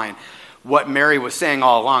everyone's mind. What Mary was saying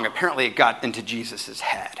all along, apparently it got into Jesus'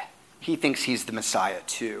 head. He thinks he's the Messiah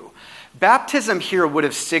too. Baptism here would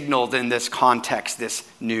have signaled in this context this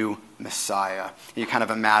new Messiah. You kind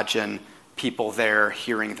of imagine people there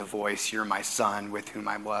hearing the voice, "You're my son, with whom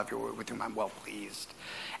I'm loved, or with whom I'm well pleased."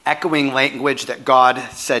 Echoing language that God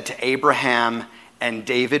said to Abraham and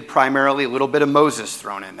David primarily, a little bit of Moses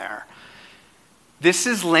thrown in there. This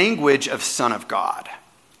is language of Son of God.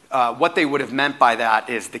 What they would have meant by that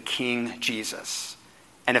is the King Jesus.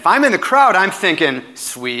 And if I'm in the crowd, I'm thinking,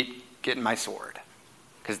 sweet, getting my sword.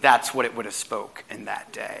 Because that's what it would have spoke in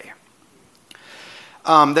that day.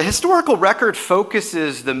 The historical record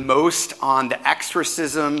focuses the most on the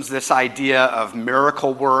exorcisms, this idea of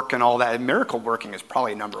miracle work and all that. Miracle working is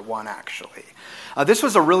probably number 1, actually. This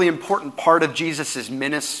was a really important part of Jesus'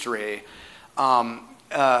 ministry.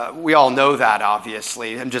 We all know that,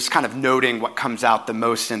 obviously. I'm just kind of noting what comes out the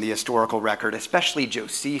most in the historical record, especially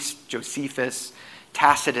Josephus.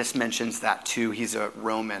 Tacitus mentions that too. He's a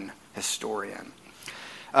Roman historian.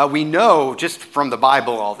 We know just from the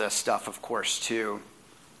Bible all this stuff, of course, too.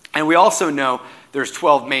 And we also know there's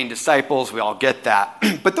 12 main disciples. We all get that.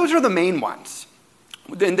 But those are the main ones.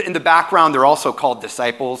 In the background, they're also called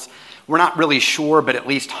disciples. We're not really sure, but at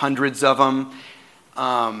least hundreds of them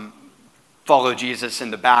follow Jesus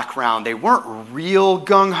in the background. They weren't real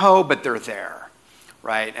gung-ho, but they're there,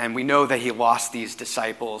 right? And we know that he lost these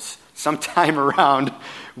disciples sometime around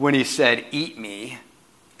when he said, "Eat me,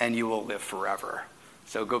 and you will live forever."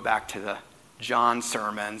 So go back to the John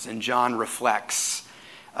sermons, and John reflects.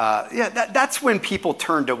 That's when people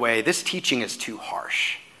turned away. This teaching is too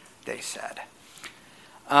harsh, they said.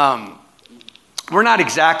 we're not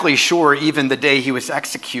exactly sure even the day he was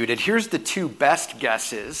executed. Here's the two best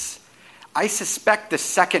guesses. I suspect the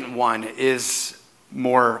second one is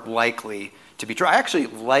more likely to be true. I actually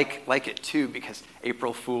like it too, because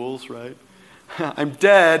April Fools, right? I'm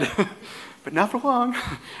dead, but not for long.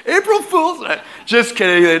 April Fools. Just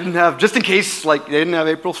kidding. They didn't have, just in case, they didn't have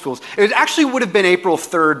April Fools. It actually would have been April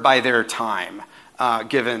 3rd by their time,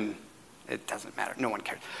 given, it doesn't matter. No one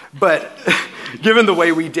cares. But given the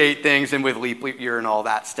way we date things and with leap year and all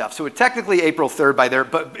that stuff. So it technically April 3rd by their,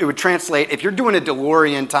 but it would translate, if you're doing a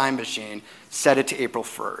DeLorean time machine, set it to April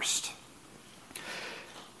 1st.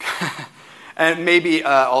 And maybe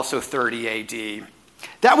also 30 AD.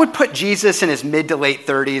 That would put Jesus in his mid to late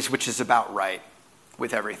 30s, which is about right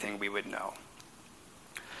with everything we would know.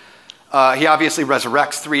 He obviously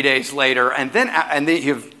resurrects 3 days later, and then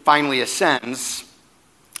he finally ascends.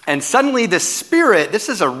 And suddenly the Spirit, this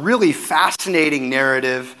is a really fascinating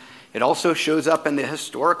narrative. It also shows up in the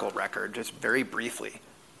historical record, just very briefly,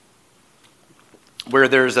 where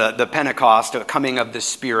there's the Pentecost, a coming of the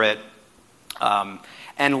Spirit.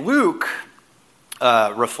 And Luke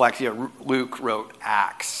Luke wrote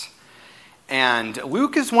Acts. And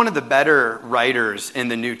Luke is one of the better writers in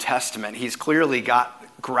the New Testament. He's clearly got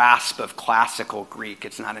grasp of classical Greek.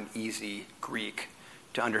 It's not an easy Greek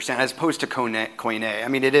to understand, as opposed to Koine. I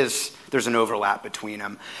mean, there's an overlap between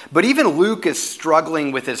them. But even Luke is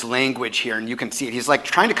struggling with his language here, and you can see it. He's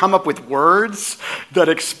trying to come up with words that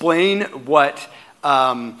explain what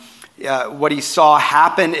he saw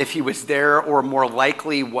happen if he was there, or more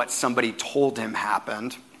likely what somebody told him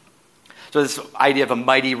happened. So this idea of a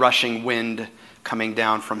mighty rushing wind coming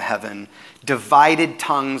down from heaven, divided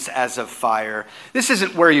tongues as of fire. This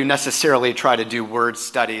isn't where you necessarily try to do word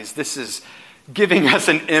studies. This is giving us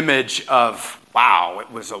an image of, wow, it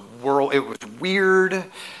was weird.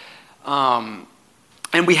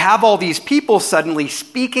 And we have all these people suddenly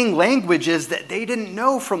speaking languages that they didn't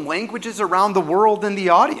know from languages around the world in the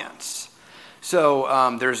audience.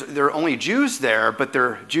 So there are only Jews there, but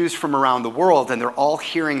they're Jews from around the world, and they're all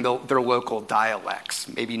hearing their local dialects,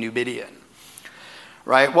 maybe Numidian.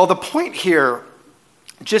 Right? Well, the point here,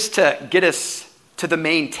 just to get us to the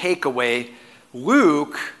main takeaway,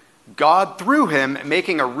 Luke, God through him,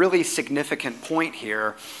 making a really significant point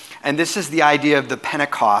here, and this is the idea of the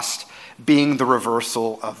Pentecost being the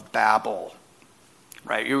reversal of Babel,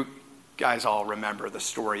 right? You guys all remember the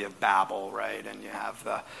story of Babel, right? And you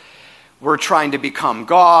have we're trying to become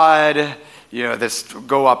God,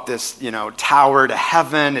 go up this, tower to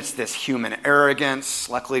heaven. It's this human arrogance.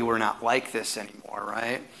 Luckily, we're not like this anymore,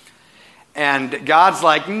 right? And God's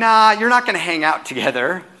like, nah, you're not going to hang out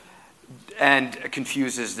together, and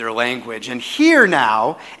confuses their language. And here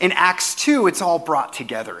now, in Acts 2, it's all brought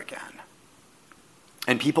together again.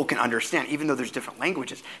 And people can understand, even though there's different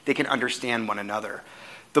languages, they can understand one another.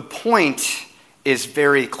 The point is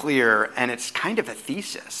very clear, and it's kind of a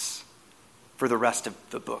thesis for the rest of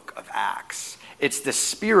the book of Acts. It's the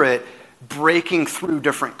Spirit breaking through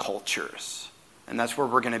different cultures. And that's where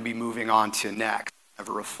we're going to be moving on to next, of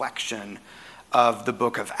a reflection of the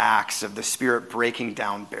book of Acts, of the Spirit breaking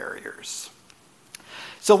down barriers.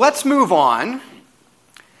 So let's move on.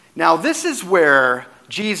 Now, this is where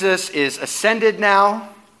Jesus is ascended now.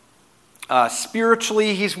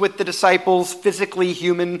 Spiritually, he's with the disciples. Physically,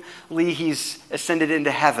 humanly, he's ascended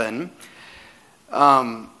into heaven.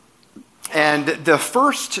 And the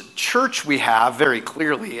first church we have, very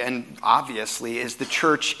clearly and obviously, is the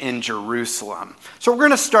church in Jerusalem. So we're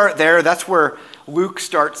going to start there. That's where Luke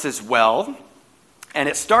starts as well. And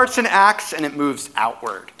it starts in Acts and it moves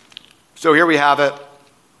outward. So here we have it.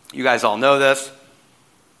 You guys all know this.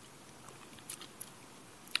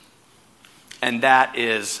 And that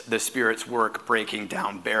is the Spirit's work breaking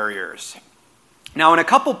down barriers. Now, in a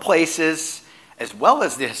couple places, as well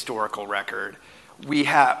as the historical record, we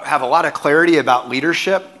have a lot of clarity about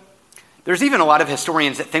leadership. There's even a lot of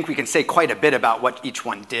historians that think we can say quite a bit about what each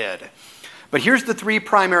one did. But here's the three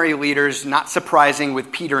primary leaders, not surprising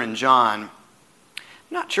with Peter and John.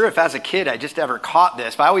 I'm not sure if as a kid I just ever caught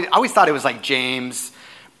this, but I always thought it was like James,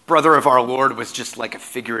 brother of our Lord, was just like a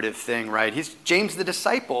figurative thing, right? He's James the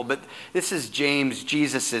disciple, but this is James,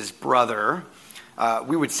 Jesus's brother.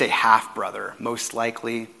 We would say half-brother, most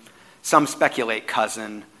likely. Some speculate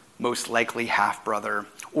cousin, most likely half-brother,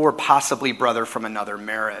 or possibly brother from another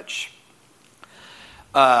marriage.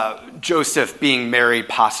 Joseph being married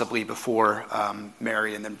possibly before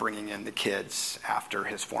Mary, and then bringing in the kids after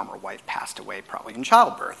his former wife passed away, probably in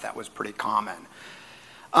childbirth. That was pretty common.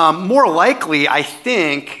 More likely, I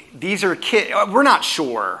think, these are kids. We're not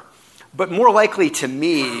sure, but more likely to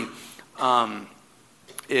me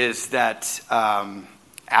is that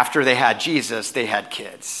after they had Jesus, they had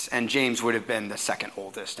kids, and James would have been the second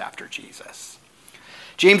oldest after Jesus.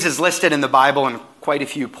 James is listed in the Bible in quite a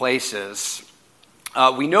few places.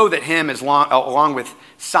 We know that him, along with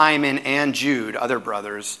Simon and Jude, other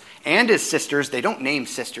brothers, and his sisters, they don't name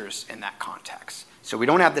sisters in that context. So we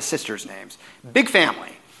don't have the sisters' names. Big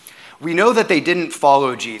family. We know that they didn't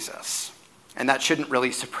follow Jesus, and that shouldn't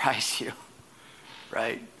really surprise you,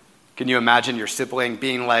 right? Can you imagine your sibling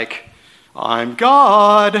being like, I'm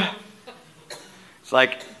God? It's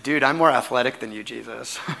like, dude, I'm more athletic than you,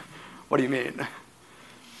 Jesus. What do you mean?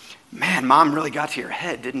 Man, mom really got to your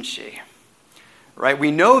head, didn't she? Right?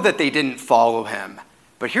 We know that they didn't follow him.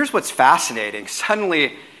 But here's what's fascinating.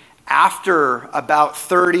 Suddenly, after about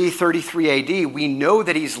 33 AD, we know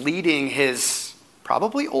that he's leading his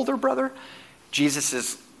probably older brother,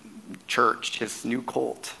 Jesus' church, his new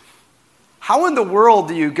cult. How in the world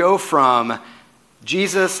do you go from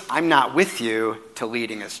Jesus, I'm not with you, to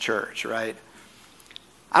leading his church, right?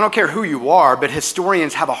 I don't care who you are, but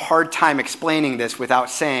historians have a hard time explaining this without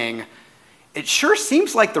saying, it sure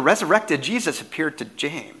seems like the resurrected Jesus appeared to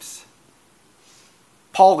James.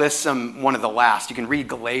 Paul lists him one of the last. You can read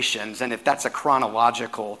Galatians, and if that's a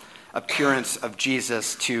chronological appearance of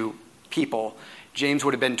Jesus to people, James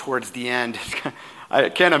would have been towards the end. I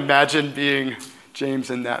can't imagine being James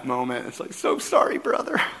in that moment. It's like, so sorry,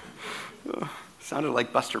 brother. Sounded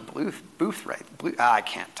like Buster Booth, right? I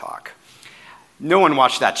can't talk. No one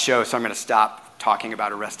watched that show, so I'm going to stop talking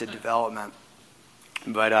about Arrested Development.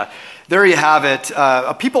 But there you have it.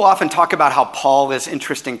 People often talk about how Paul is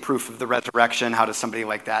interesting proof of the resurrection. How does somebody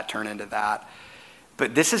like that turn into that?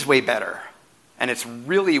 But this is way better. And it's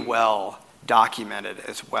really well documented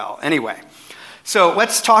as well. Anyway, so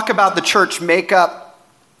let's talk about the church makeup.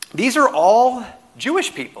 These are all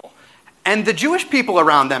Jewish people. And the Jewish people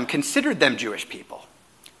around them considered them Jewish people.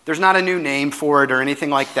 There's not a new name for it or anything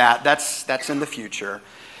like that. That's in the future.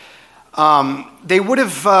 They would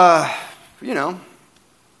have,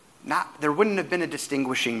 there wouldn't have been a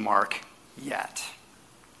distinguishing mark yet.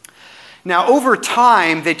 Now, over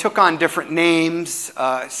time, they took on different names.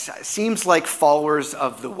 Seems like Followers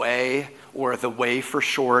of the Way, or The Way for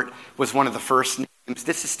short, was one of the first names.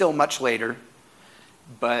 This is still much later,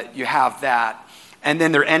 but you have that. And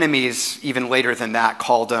then their enemies, even later than that,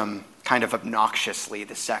 called them kind of obnoxiously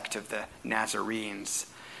the sect of the Nazarenes.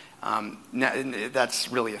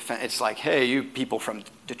 That's really offensive. It's like, hey, you people from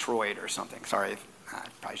Detroit or something. Sorry, I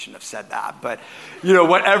probably shouldn't have said that. But,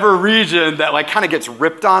 whatever region that kind of gets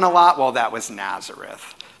ripped on a lot, well, that was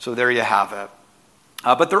Nazareth. So there you have it.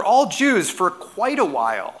 But they're all Jews for quite a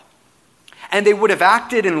while. And they would have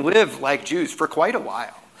acted and lived like Jews for quite a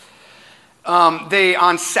while.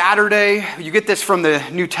 On Saturday, you get this from the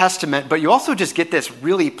New Testament, but you also just get this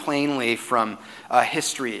really plainly from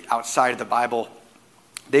history outside of the Bible.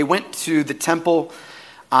 They went to the temple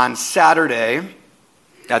on Saturday.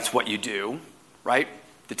 That's what you do, right?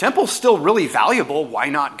 The temple's still really valuable. Why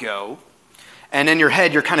not go? And in your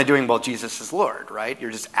head, you're kind of doing, well, Jesus is Lord, right?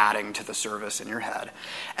 You're just adding to the service in your head.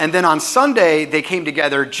 And then on Sunday, they came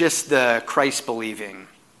together, just the Christ-believing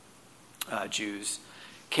Jews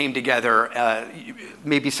came together,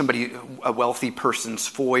 maybe a wealthy person's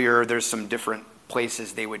foyer. There's some different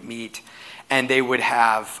places they would meet. And they would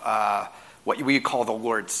have what we call the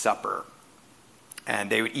Lord's Supper. And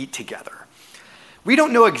they would eat together. We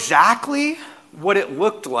don't know exactly what it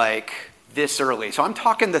looked like this early. So I'm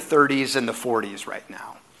talking the 30s and the 40s right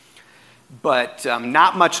now. But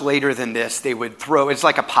not much later than this, they would it's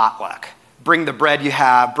like a potluck. Bring the bread you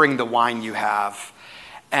have, bring the wine you have,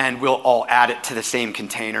 and we'll all add it to the same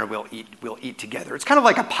container. We'll eat together. It's kind of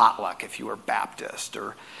like a potluck if you were Baptist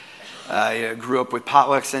or grew up with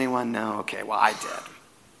potlucks. Anyone? No? Okay, well, I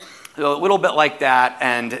did. So a little bit like that,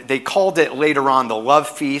 and they called it later on the Love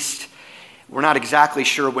Feast. We're not exactly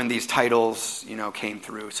sure when these titles, came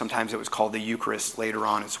through. Sometimes it was called the Eucharist later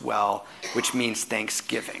on as well, which means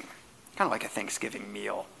Thanksgiving, kind of like a Thanksgiving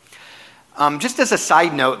meal. Just as a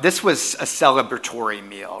side note, this was a celebratory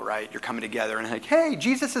meal, right? You're coming together and like, hey,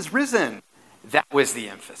 Jesus is risen. That was the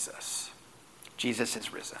emphasis. Jesus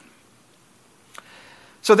is risen.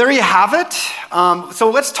 So there you have it.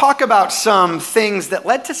 So let's talk about some things that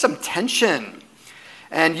led to some tension.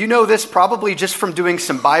 And you know this probably just from doing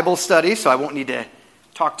some Bible study, so I won't need to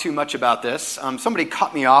talk too much about this. Somebody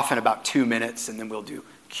cut me off in about 2 minutes, and then we'll do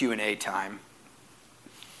Q&A time.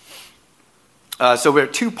 So we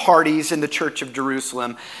have two parties in the Church of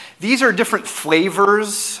Jerusalem. These are different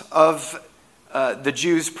flavors of the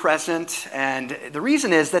Jews present, and the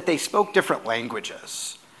reason is that they spoke different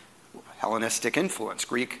languages. Hellenistic influence,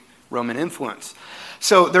 Greek, Roman influence.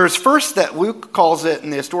 So there's first that Luke calls it,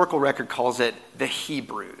 and the historical record calls it, the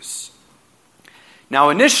Hebrews. Now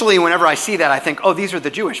initially, whenever I see that, I think, oh, these are the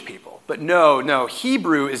Jewish people. But no,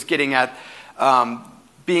 Hebrew is getting at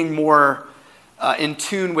being more in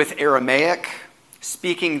tune with Aramaic,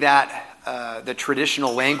 speaking that the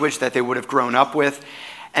traditional language that they would have grown up with.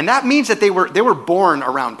 And that means that they were born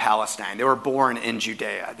around Palestine. They were born in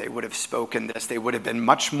Judea. They would have spoken this. They would have been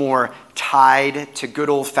much more tied to good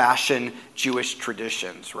old-fashioned Jewish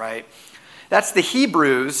traditions, right? That's the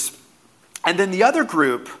Hebrews. And then the other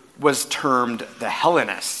group was termed the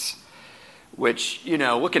Hellenists, which,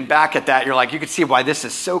 looking back at that, you're like, you can see why this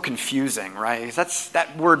is so confusing, right?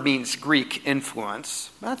 That word means Greek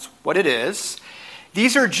influence. That's what it is.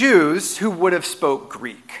 These are Jews who would have spoke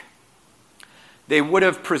Greek. They would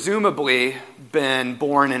have presumably been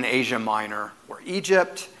born in Asia Minor or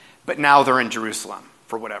Egypt, but now they're in Jerusalem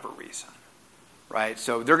for whatever reason, right?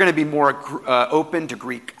 So they're going to be more open to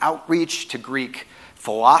Greek outreach, to Greek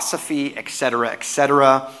philosophy, et cetera, et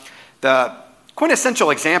cetera. The quintessential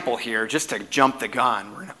example here, just to jump the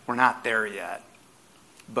gun, we're not there yet,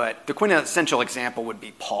 but the quintessential example would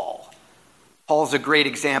be Paul. Paul's a great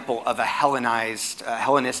example of a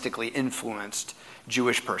Hellenistically influenced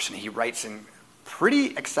Jewish person. He writes in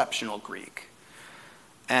pretty exceptional Greek.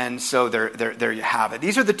 And so there you have it.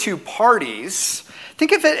 These are the two parties.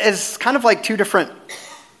 Think of it as kind of like two different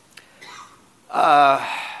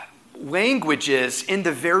languages in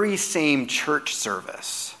the very same church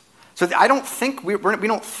service. So I don't think we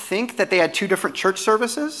don't think that they had two different church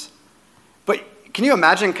services. But can you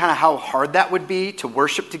imagine kind of how hard that would be to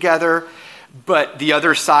worship together, but the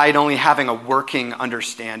other side only having a working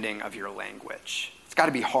understanding of your language? It's got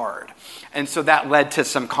to be hard. And so that led to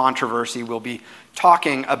some controversy we'll be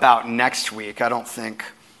talking about next week. I don't think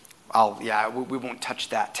we won't touch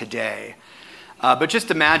that today. But just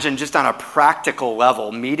imagine, just on a practical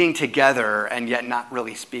level, meeting together and yet not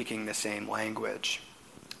really speaking the same language.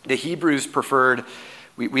 The Hebrews preferred,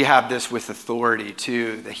 we have this with authority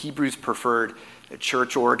too, the Hebrews preferred a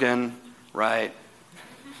church organ, right?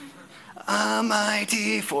 A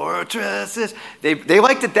mighty fortresses. They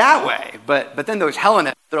liked it that way, but then those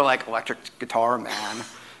Hellenists, they're like, electric guitar, man.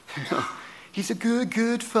 He's a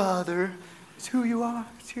good father. It's who you are.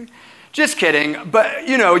 Just kidding. But,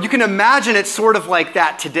 you can imagine it's sort of like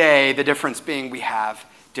that today, the difference being we have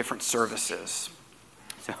different services.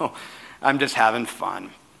 So I'm just having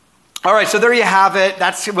fun. All right, so there you have it.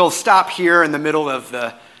 We'll stop here in the middle of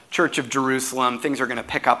the Church of Jerusalem. Things are going to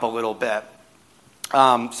pick up a little bit.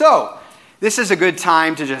 So this is a good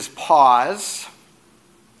time to just pause.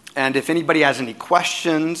 And if anybody has any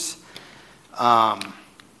questions,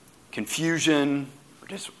 confusion, or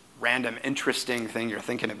just random interesting thing you're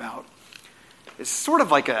thinking about, it's sort of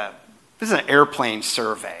like this is an airplane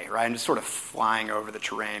survey, right? I'm just sort of flying over the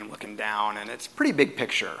terrain, looking down, and it's a pretty big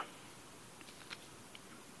picture.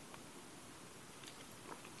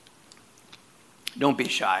 Don't be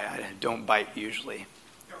shy. I don't bite usually.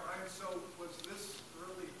 Yeah, Ryan, so was this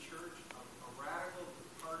early church a radical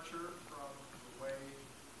departure from the way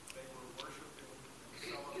they were worshiping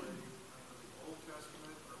and celebrating under the Old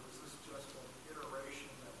Testament, or was this just an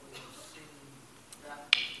iteration that we have seen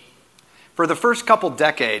that? For the first couple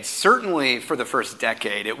decades, certainly for the first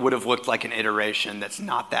decade, it would have looked like an iteration that's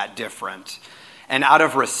not that different. And out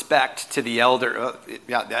of respect to the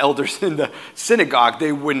elders in the synagogue,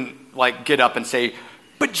 they wouldn't get up and say,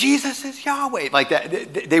 but Jesus is Yahweh. Like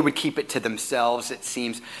that, they would keep it to themselves, it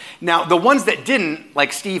seems. Now, the ones that didn't,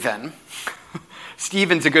 like Stephen,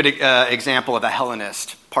 Stephen's a good example of a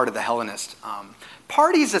Hellenist, part of the Hellenist.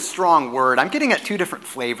 Party's a strong word. I'm getting at two different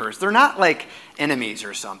flavors. They're not like enemies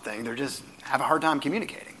or something. They're just have a hard time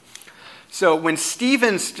communicating. So when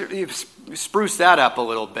Stephen spruced that up a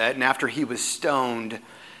little bit, and after he was stoned,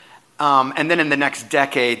 and then in the next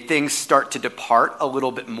decade, things start to depart a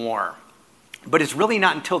little bit more. But it's really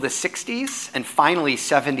not until the 60s and finally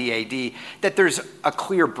 70 AD that there's a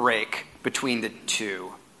clear break between the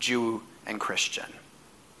two, Jew and Christian.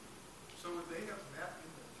 So would they have met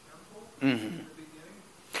in the temple in the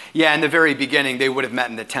beginning? Yeah, in the very beginning, they would have met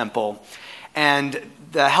in the temple. And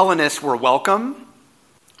the Hellenists were welcome.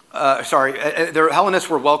 The Hellenists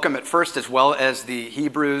were welcome at first as well as the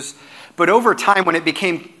Hebrews. But over time, when it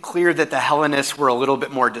became clear that the Hellenists were a little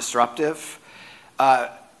bit more disruptive,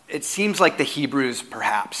 it seems like the Hebrews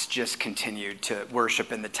perhaps just continued to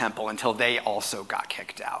worship in the temple until they also got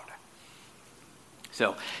kicked out.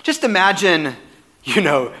 So just imagine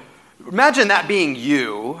that being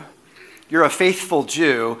you. You're a faithful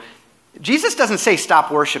Jew. Jesus doesn't say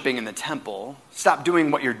stop worshiping in the temple, stop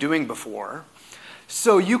doing what you're doing before.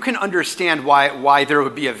 So you can understand why there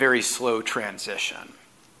would be a very slow transition.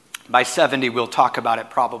 By 70, we'll talk about it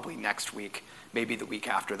probably next week, maybe the week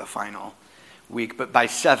after the final week. But by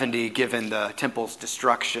 70, given the temple's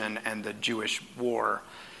destruction and the Jewish war,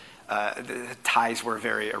 the ties were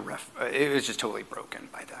it was just totally broken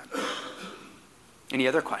by then. Any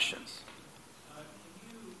other questions? Can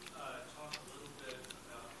you talk a little bit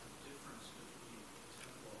about the difference between the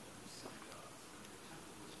temple and the synagogues? The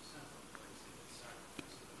temple was a central place they did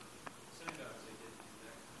sacrifices. Synagogues, they didn't do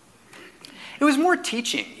that kind of thing. It was more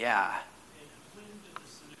teaching, yeah. And when did the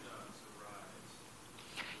synagogues arise?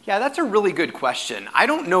 Yeah, that's a really good question. I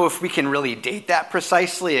don't know if we can really date that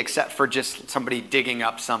precisely, except for just somebody digging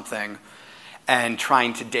up something and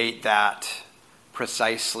trying to date that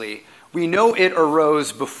precisely. We know it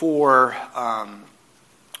arose before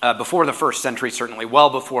the first century, certainly, well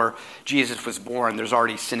before Jesus was born. There's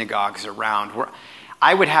already synagogues around.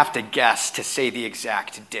 I would have to guess to say the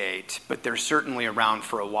exact date, but they're certainly around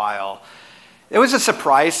for a while. It was a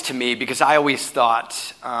surprise to me because I always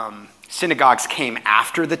thought synagogues came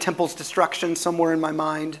after the temple's destruction somewhere in my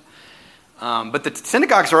mind. But the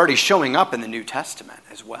synagogues are already showing up in the New Testament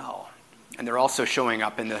as well. And they're also showing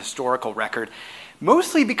up in the historical record,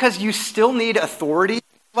 mostly because you still need authority in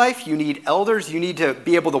life. You need elders. You need to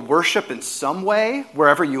be able to worship in some way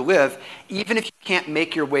wherever you live, even if you can't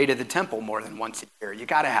make your way to the temple more than once a year. You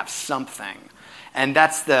got to have something. And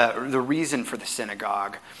that's the reason for the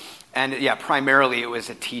synagogue. And yeah, primarily it was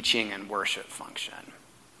a teaching and worship function.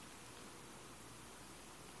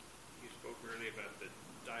 You spoke earlier about the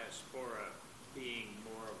diaspora being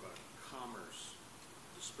more of a commerce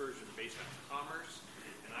dispersion based on commerce,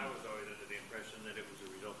 and I was always under the impression that it was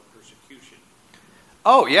a result of persecution.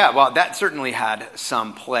 Oh, yeah, well, that certainly had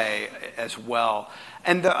some play as well.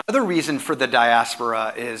 And the other reason for the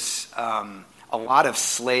diaspora is a lot of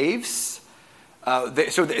slaves.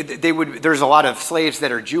 There's a lot of slaves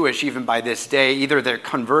that are Jewish even by this day. Either they're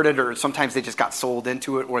converted or sometimes they just got sold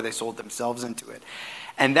into it or they sold themselves into it.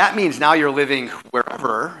 And that means now you're living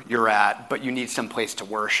wherever you're at, but you need some place to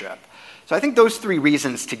worship. So I think those three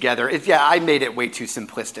reasons together, I made it way too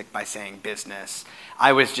simplistic by saying business.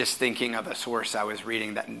 I was just thinking of a source I was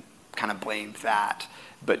reading that kind of blamed that.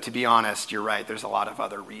 But to be honest, you're right, there's a lot of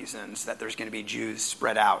other reasons that there's going to be Jews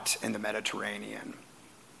spread out in the Mediterranean.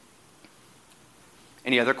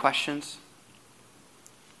 Any other questions?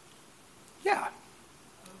 Yeah.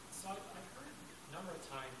 So I've heard a number of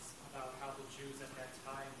times about how the Jews at that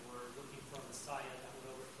time were looking for a Messiah that would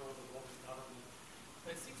overthrow the Roman government.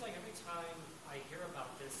 But it seems like every time I hear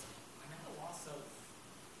about this, I'm at a loss of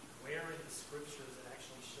where in the scriptures it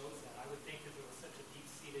actually shows that. I would think if there was such a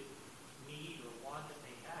deep-seated need or want that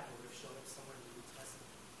they had, it would have showed up somewhere in the New Testament.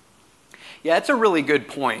 Yeah, it's a really good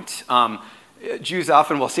point. Jews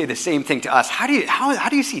often will say the same thing to us. How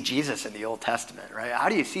do you see Jesus in the Old Testament, right? How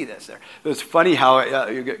do you see this there? It's funny how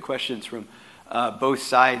you get questions from both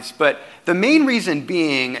sides. But the main reason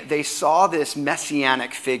being they saw this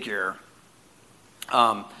messianic figure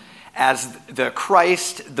as the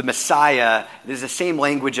Christ, the Messiah. It is the same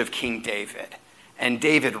language of King David. And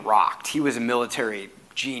David rocked. He was a military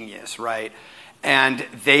genius, right? And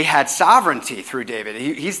they had sovereignty through David.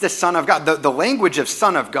 He's the Son of God. The language of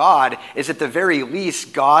Son of God is at the very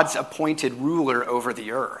least God's appointed ruler over the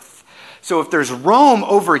earth. So if there's Rome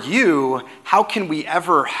over you, how can we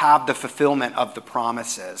ever have the fulfillment of the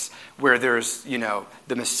promises where there's, the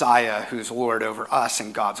Messiah who's Lord over us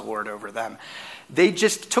and God's Lord over them? They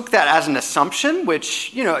just took that as an assumption,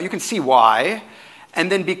 which, you can see why.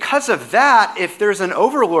 And then because of that, if there's an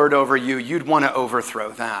overlord over you, you'd want to overthrow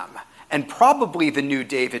them. And probably the new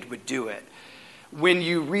David would do it. When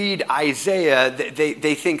you read Isaiah,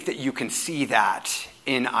 they think that you can see that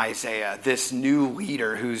in Isaiah, this new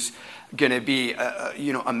leader who's going to be,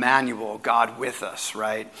 Emmanuel, God with us,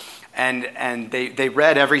 right? And they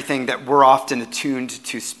read everything that we're often attuned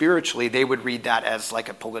to spiritually. They would read that as like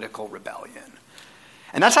a political rebellion.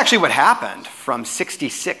 And that's actually what happened from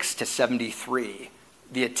 66 to 73,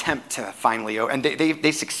 the attempt to finally, and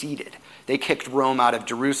they succeeded. They kicked Rome out of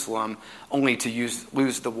Jerusalem only to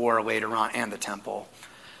lose the war later on and the temple.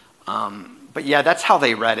 But yeah, that's how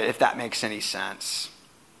they read it, if that makes any sense.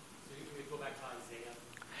 So you can go back to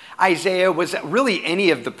Isaiah. Isaiah was really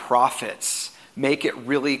any of the prophets make it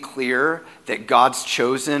really clear that God's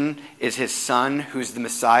chosen is his son, who's the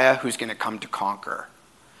Messiah, who's going to come to conquer,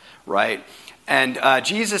 right? And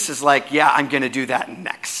Jesus is like, yeah, I'm going to do that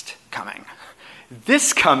next coming.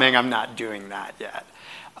 This coming, I'm not doing that yet.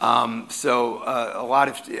 So a lot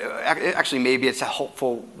of, actually maybe it's a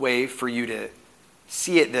helpful way for you to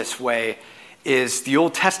see it this way, is the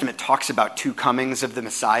Old Testament talks about two comings of the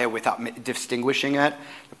Messiah without distinguishing it.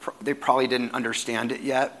 They probably didn't understand it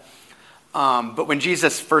yet. But when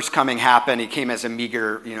Jesus' first coming happened, he came as a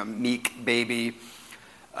meager, meek baby,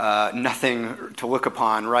 nothing to look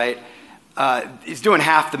upon, right? He's doing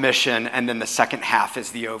half the mission, and then the second half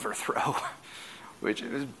is the overthrow, which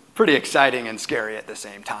is pretty exciting and scary at the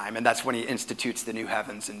same time. And that's when he institutes the new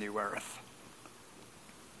heavens and new earth.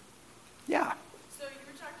 Yeah. So you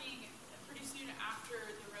were talking pretty soon after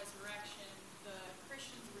the resurrection, the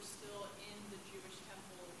Christians were still in the Jewish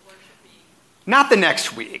temple worshiping. Not the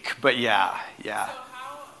next week, but yeah. So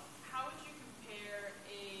how would you compare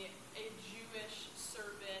a Jewish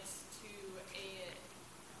service to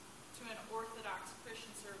an Orthodox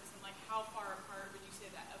Christian service, and like how far apart would you say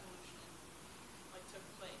that evolution took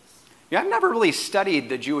place? Yeah, I've never really studied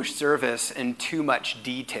the Jewish service in too much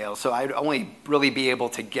detail, so I'd only really be able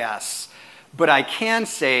to guess. But I can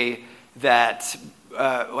say that,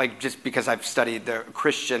 just because I've studied the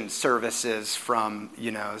Christian services from,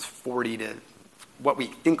 40 to what we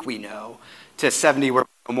think we know, to 70 where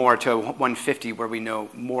we know more, to 150 where we know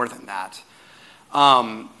more than that.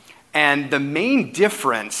 And the main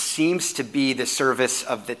difference seems to be the service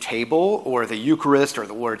of the table or the Eucharist or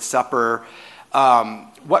the Lord's Supper.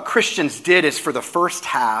 What Christians did is for the first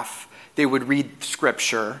half, they would read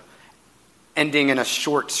Scripture, ending in a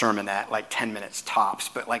short sermonette, like 10 minutes tops,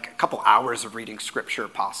 but like a couple hours of reading Scripture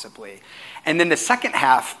possibly. And then the second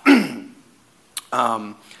half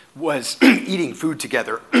was eating food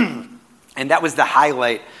together. And that was the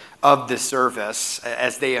highlight of the service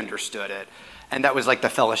as they understood it. And that was like the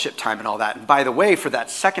fellowship time and all that. And by the way, for that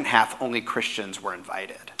second half, only Christians were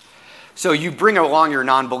invited. So you bring along your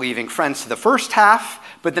non-believing friends to the first half,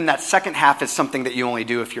 but then that second half is something that you only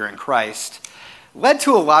do if you're in Christ. Led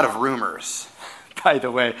to a lot of rumors, by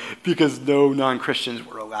the way, because no non-Christians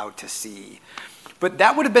were allowed to see. But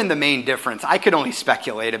that would have been the main difference. I could only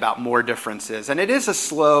speculate about more differences. And it is a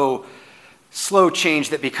slow change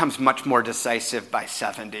that becomes much more decisive by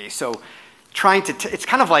 70. So it's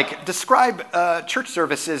kind of like describe church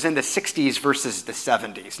services in the 60s versus the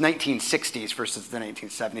 70s, 1960s versus the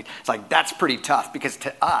 1970s. It's like that's pretty tough because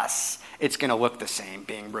to us, it's going to look the same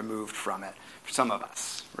being removed from it for some of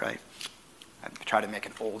us, right? I tried to make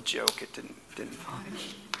an old joke. It didn't. I have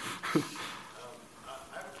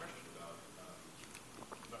a question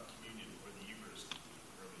about communion or the Eucharist in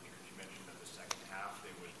the early church. You mentioned that the second half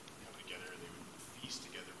they would come together and they would feast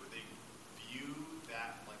together. Would they view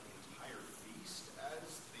that like an entire feast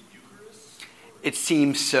as the Eucharist? It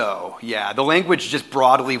seems so, yeah. The language just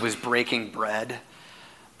broadly was breaking bread.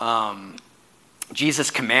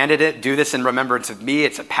 Jesus commanded it, do this in remembrance of me.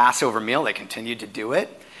 It's a Passover meal. They continued to do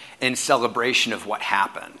it in celebration of what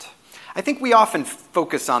happened. I think we often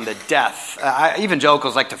focus on the death.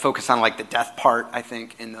 Evangelicals like to focus on like the death part, I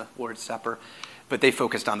think, in the Lord's Supper, but they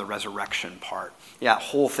focused on the resurrection part. Yeah, the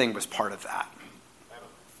whole thing was part of that. I have a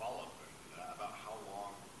follow-up question to that about how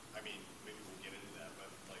long, maybe we'll get into that,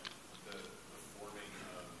 but like the forming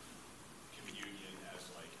of communion as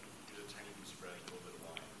like, here's a tiny piece of bread and a little bit of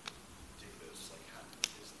wine. Take this, like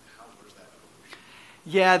where's that evolution?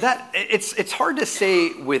 Yeah, it's hard to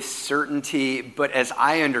say with certainty, but as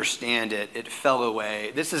I understand it, it fell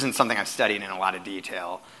away. This isn't something I've studied in a lot of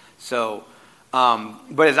detail. So,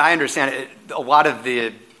 but as I understand it, a lot of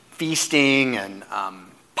the feasting and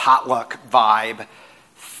potluck vibe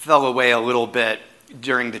fell away a little bit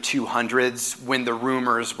during the 200s when the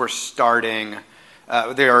rumors were starting.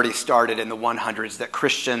 They already started in the 100s that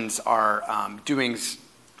Christians are doing.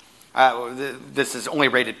 This is only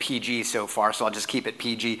rated PG so far, so I'll just keep it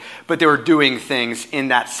PG. But they were doing things in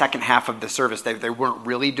that second half of the service that they weren't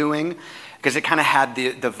really doing because it kind of had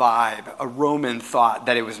the vibe. A Roman thought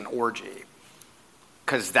that it was an orgy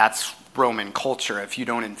because that's Roman culture. If you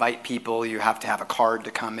don't invite people, you have to have a card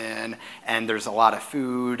to come in, and there's a lot of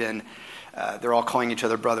food, and they're all calling each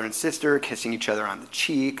other brother and sister, kissing each other on the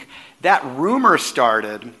cheek. That rumor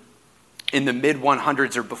started in the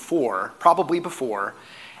mid-100s or before, probably before.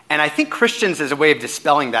 And I think Christians, as a way of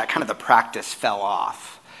dispelling that, kind of the practice fell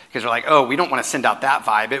off. Because they're like, oh, we don't want to send out that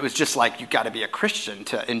vibe. It was just like, you've got to be a Christian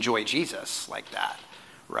to enjoy Jesus like that,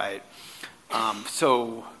 right?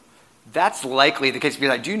 So that's likely the case.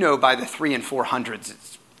 Because I do know by the 300s and 400s,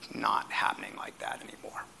 it's not happening like that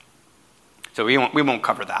anymore. So we won't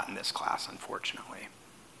cover that in this class, unfortunately.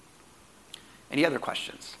 Any other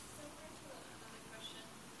questions?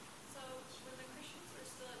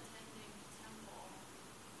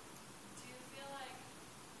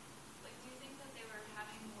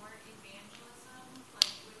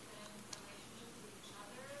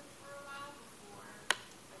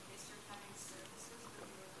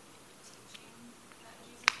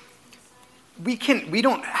 we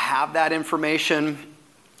don't have that information.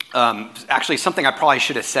 Actually, something I probably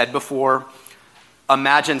should have said before.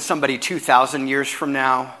 Imagine somebody 2,000 years from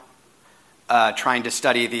now trying to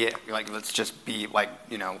study let's just be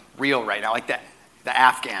real right now, like the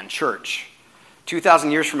Afghan church.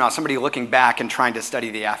 2,000 years from now, somebody looking back and trying to study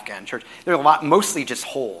the Afghan church. There are mostly just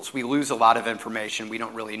holes. We lose a lot of information. We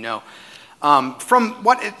don't really know. From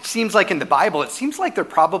what it seems like in the Bible, it seems like they're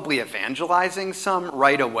probably evangelizing some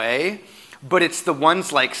right away, but it's the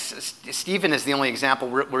ones like Stephen is the only example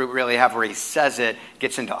we really have where he says it,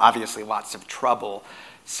 gets into obviously lots of trouble.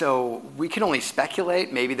 So we can only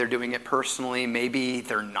speculate. Maybe they're doing it personally. Maybe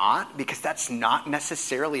they're not, because that's not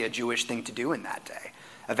necessarily a Jewish thing to do in that day.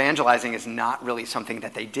 Evangelizing is not really something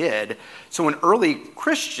that they did. So an early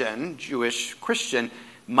Jewish Christian,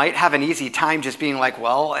 might have an easy time just being like,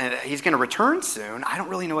 well, he's going to return soon. I don't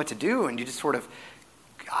really know what to do. And you just sort of,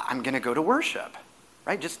 I'm going to go to worship,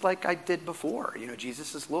 right? Just like I did before.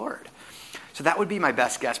 Jesus is Lord. So that would be my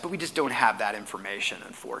best guess, but we just don't have that information,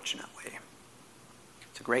 unfortunately.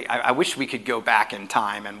 It's great. I wish we could go back in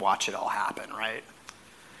time and watch it all happen, right?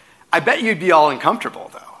 I bet you'd be all uncomfortable,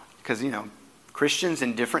 though, because, Christians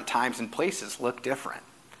in different times and places look different.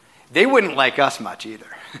 They wouldn't like us much either.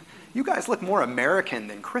 You guys look more American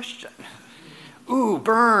than Christian. Ooh,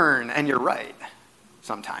 burn. And you're right.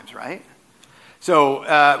 Sometimes, right? So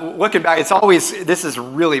looking back, this is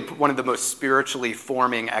really one of the most spiritually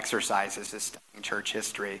forming exercises is studying church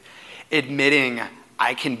history. Admitting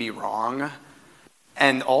I can be wrong.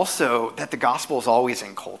 And also that the gospel is always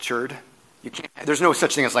encultured. There's no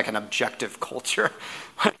such thing as like an objective culture.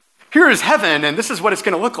 Here is heaven, and this is what it's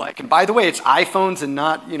going to look like. And by the way, it's iPhones and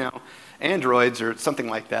not, Androids or something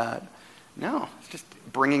like that. No, it's just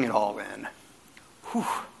bringing it all in. Whew,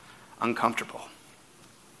 uncomfortable.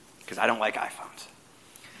 Because I don't like iPhones.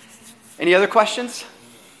 Any other questions?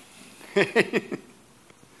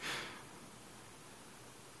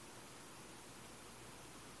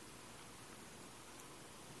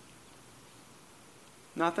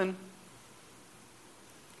 Nothing?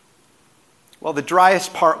 Well, the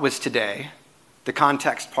driest part was today. The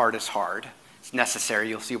context part is hard. It's necessary.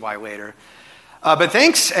 You'll see why later. But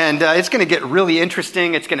thanks, and it's going to get really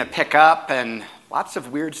interesting. It's going to pick up, and lots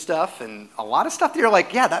of weird stuff, and a lot of stuff that you're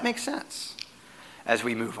like, yeah, that makes sense as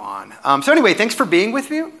we move on. So anyway, thanks for being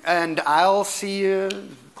with me, and I'll see you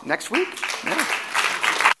next week. Yeah.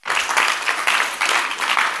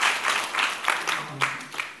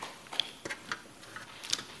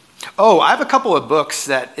 Oh, I have a couple of books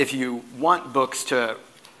that if you want books to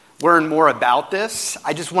learn more about this,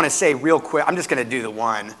 I just want to say real quick, I'm just going to do the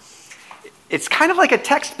one. It's kind of like a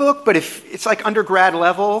textbook, but it's like undergrad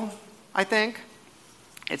level, I think.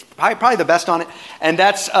 It's probably the best on it. And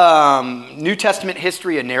that's New Testament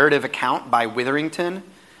History, a Narrative Account by Witherington.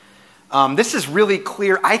 This is really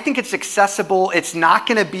clear. I think it's accessible. It's not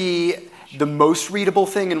going to be the most readable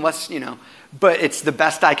thing unless, but it's the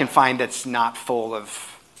best I can find that's not full of,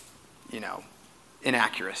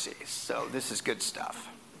 inaccuracies. So this is good stuff.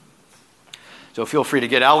 So feel free to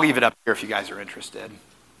get it. I'll leave it up here if you guys are interested.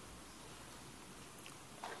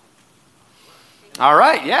 All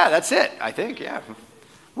right. Yeah, that's it, I think. Yeah.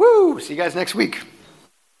 Woo. See you guys next week.